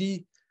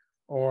greedy,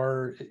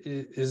 or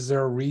is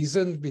there a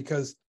reason?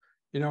 Because,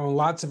 in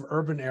lots of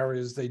urban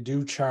areas, they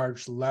do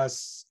charge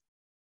less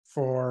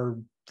for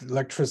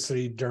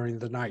electricity during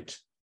the night.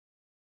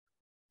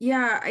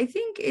 Yeah, I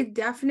think it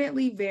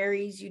definitely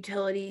varies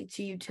utility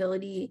to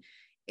utility.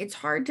 It's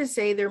hard to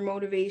say their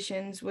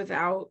motivations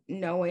without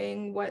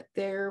knowing what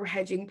their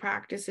hedging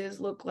practices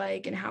look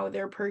like and how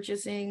they're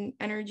purchasing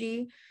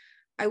energy.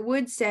 I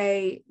would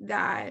say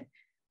that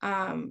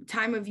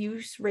time of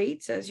use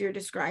rates, as you're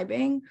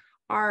describing,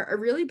 are a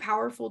really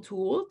powerful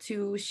tool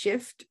to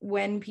shift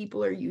when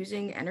people are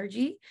using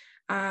energy.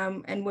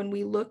 And when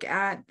we look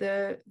at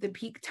the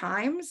peak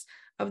times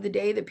of the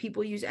day that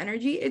people use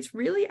energy, it's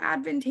really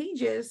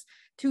advantageous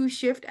to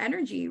shift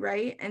energy,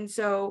 right? And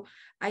so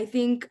I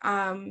think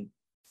and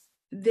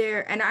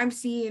I'm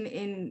seeing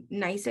in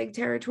NYSEG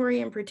territory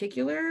in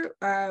particular,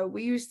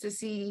 we used to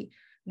see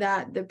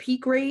that the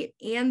peak rate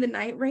and the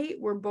night rate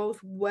were both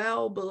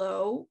well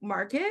below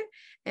market,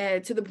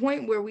 to the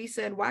point where we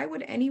said, why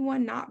would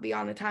anyone not be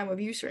on a time of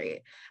use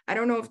rate? I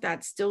don't know if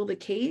that's still the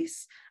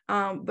case,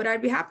 but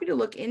I'd be happy to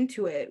look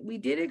into it. We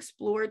did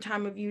explore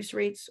time of use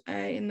rates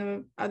in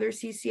the other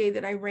CCA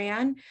that I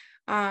ran.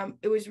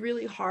 It was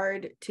really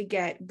hard to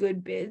get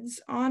good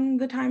bids on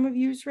the time of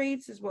use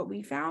rates, is what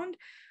we found.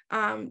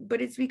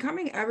 But it's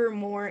becoming ever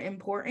more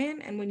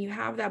important. And when you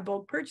have that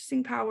bulk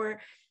purchasing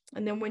power,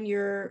 and then when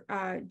you're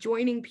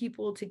joining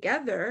people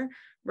together,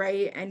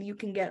 right, and you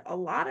can get a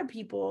lot of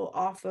people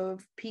off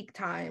of peak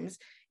times,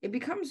 it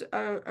becomes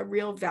a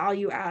real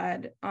value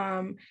add.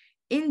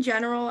 In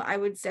general, I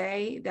would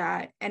say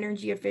that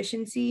energy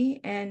efficiency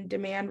and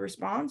demand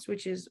response,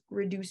 which is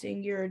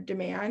reducing your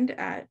demand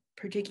at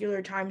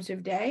particular times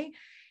of day,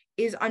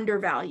 is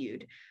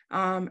undervalued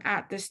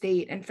at the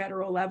state and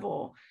federal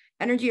level.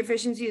 Energy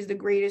efficiency is the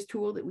greatest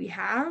tool that we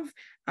have,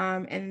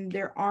 and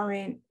there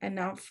aren't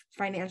enough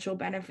financial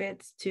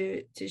benefits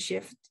to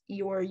shift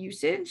your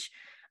usage.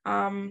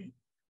 And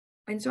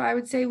so I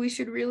would say we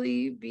should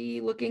really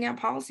be looking at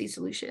policy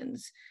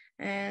solutions.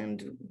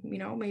 And,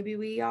 maybe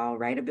we all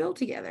write a bill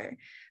together,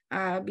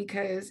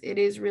 because it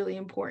is really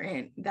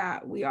important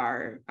that we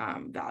are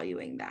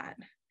valuing that.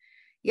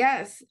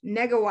 Yes,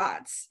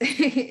 negawatts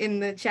in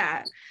the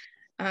chat.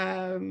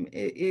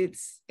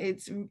 It's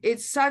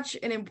such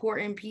an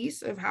important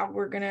piece of how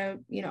we're gonna,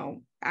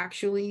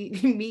 actually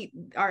meet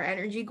our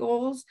energy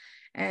goals.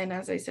 And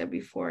as I said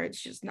before,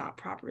 it's just not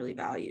properly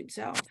valued.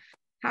 So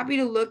happy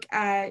to look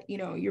at,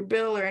 your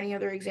bill or any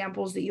other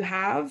examples that you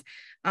have.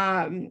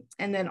 And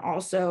then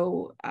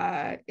also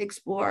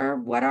explore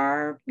what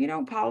our,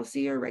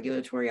 policy or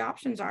regulatory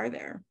options are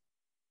there.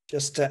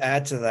 Just to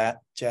add to that,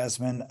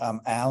 Jasmine,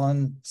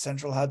 Alan,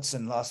 Central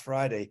Hudson last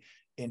Friday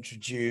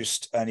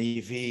introduced an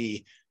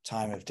EV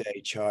time of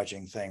day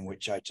charging thing,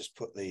 which I just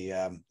put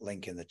the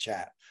link in the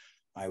chat.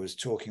 I was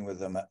talking with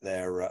them at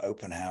their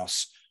open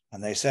house,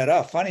 and they said,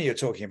 "Oh, funny you're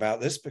talking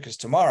about this, because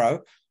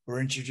tomorrow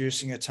we're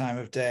introducing a time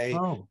of day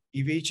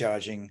EV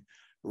charging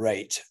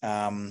rate."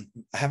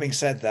 Having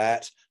said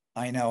that,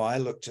 I know I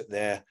looked at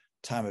their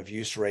time of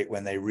use rate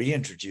when they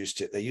reintroduced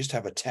it. They used to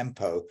have a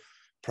tempo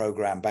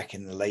program back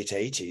in the late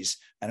 80s,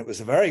 and it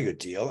was a very good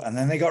deal. And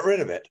then they got rid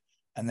of it.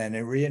 And then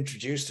they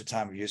reintroduced a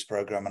time of use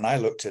program. And I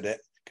looked at it,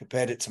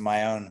 compared it to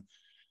my own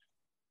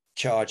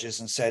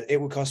charges, and said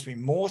it would cost me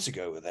more to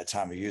go with their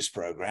time of use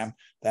program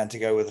than to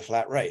go with a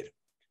flat rate.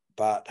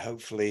 But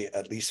hopefully,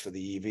 at least for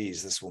the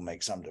EVs, this will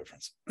make some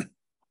difference.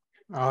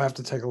 I'll have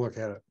to take a look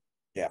at it.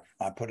 Yeah,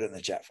 I put it in the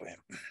chat for you.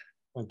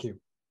 Thank you.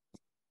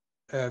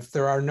 If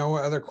there are no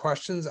other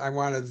questions, I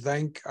want to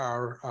thank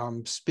our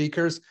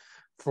speakers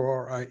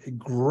for a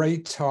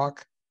great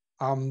talk.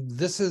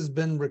 This has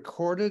been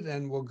recorded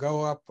and will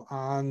go up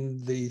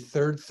on the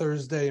Third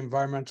Thursday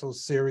Environmental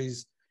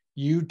Series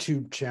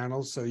YouTube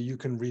channel, so you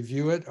can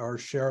review it or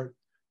share it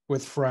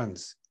with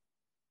friends.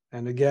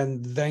 And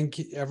again, thank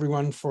you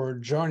everyone for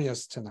joining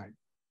us tonight.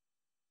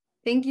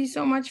 Thank you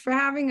so much for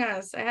having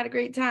us. I had a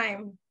great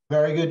time.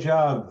 Very good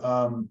job.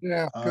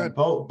 Good.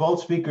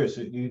 Both speakers,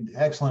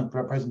 excellent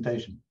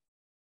presentation.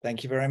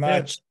 Thank you very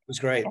much. It was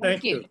great.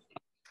 Thank you.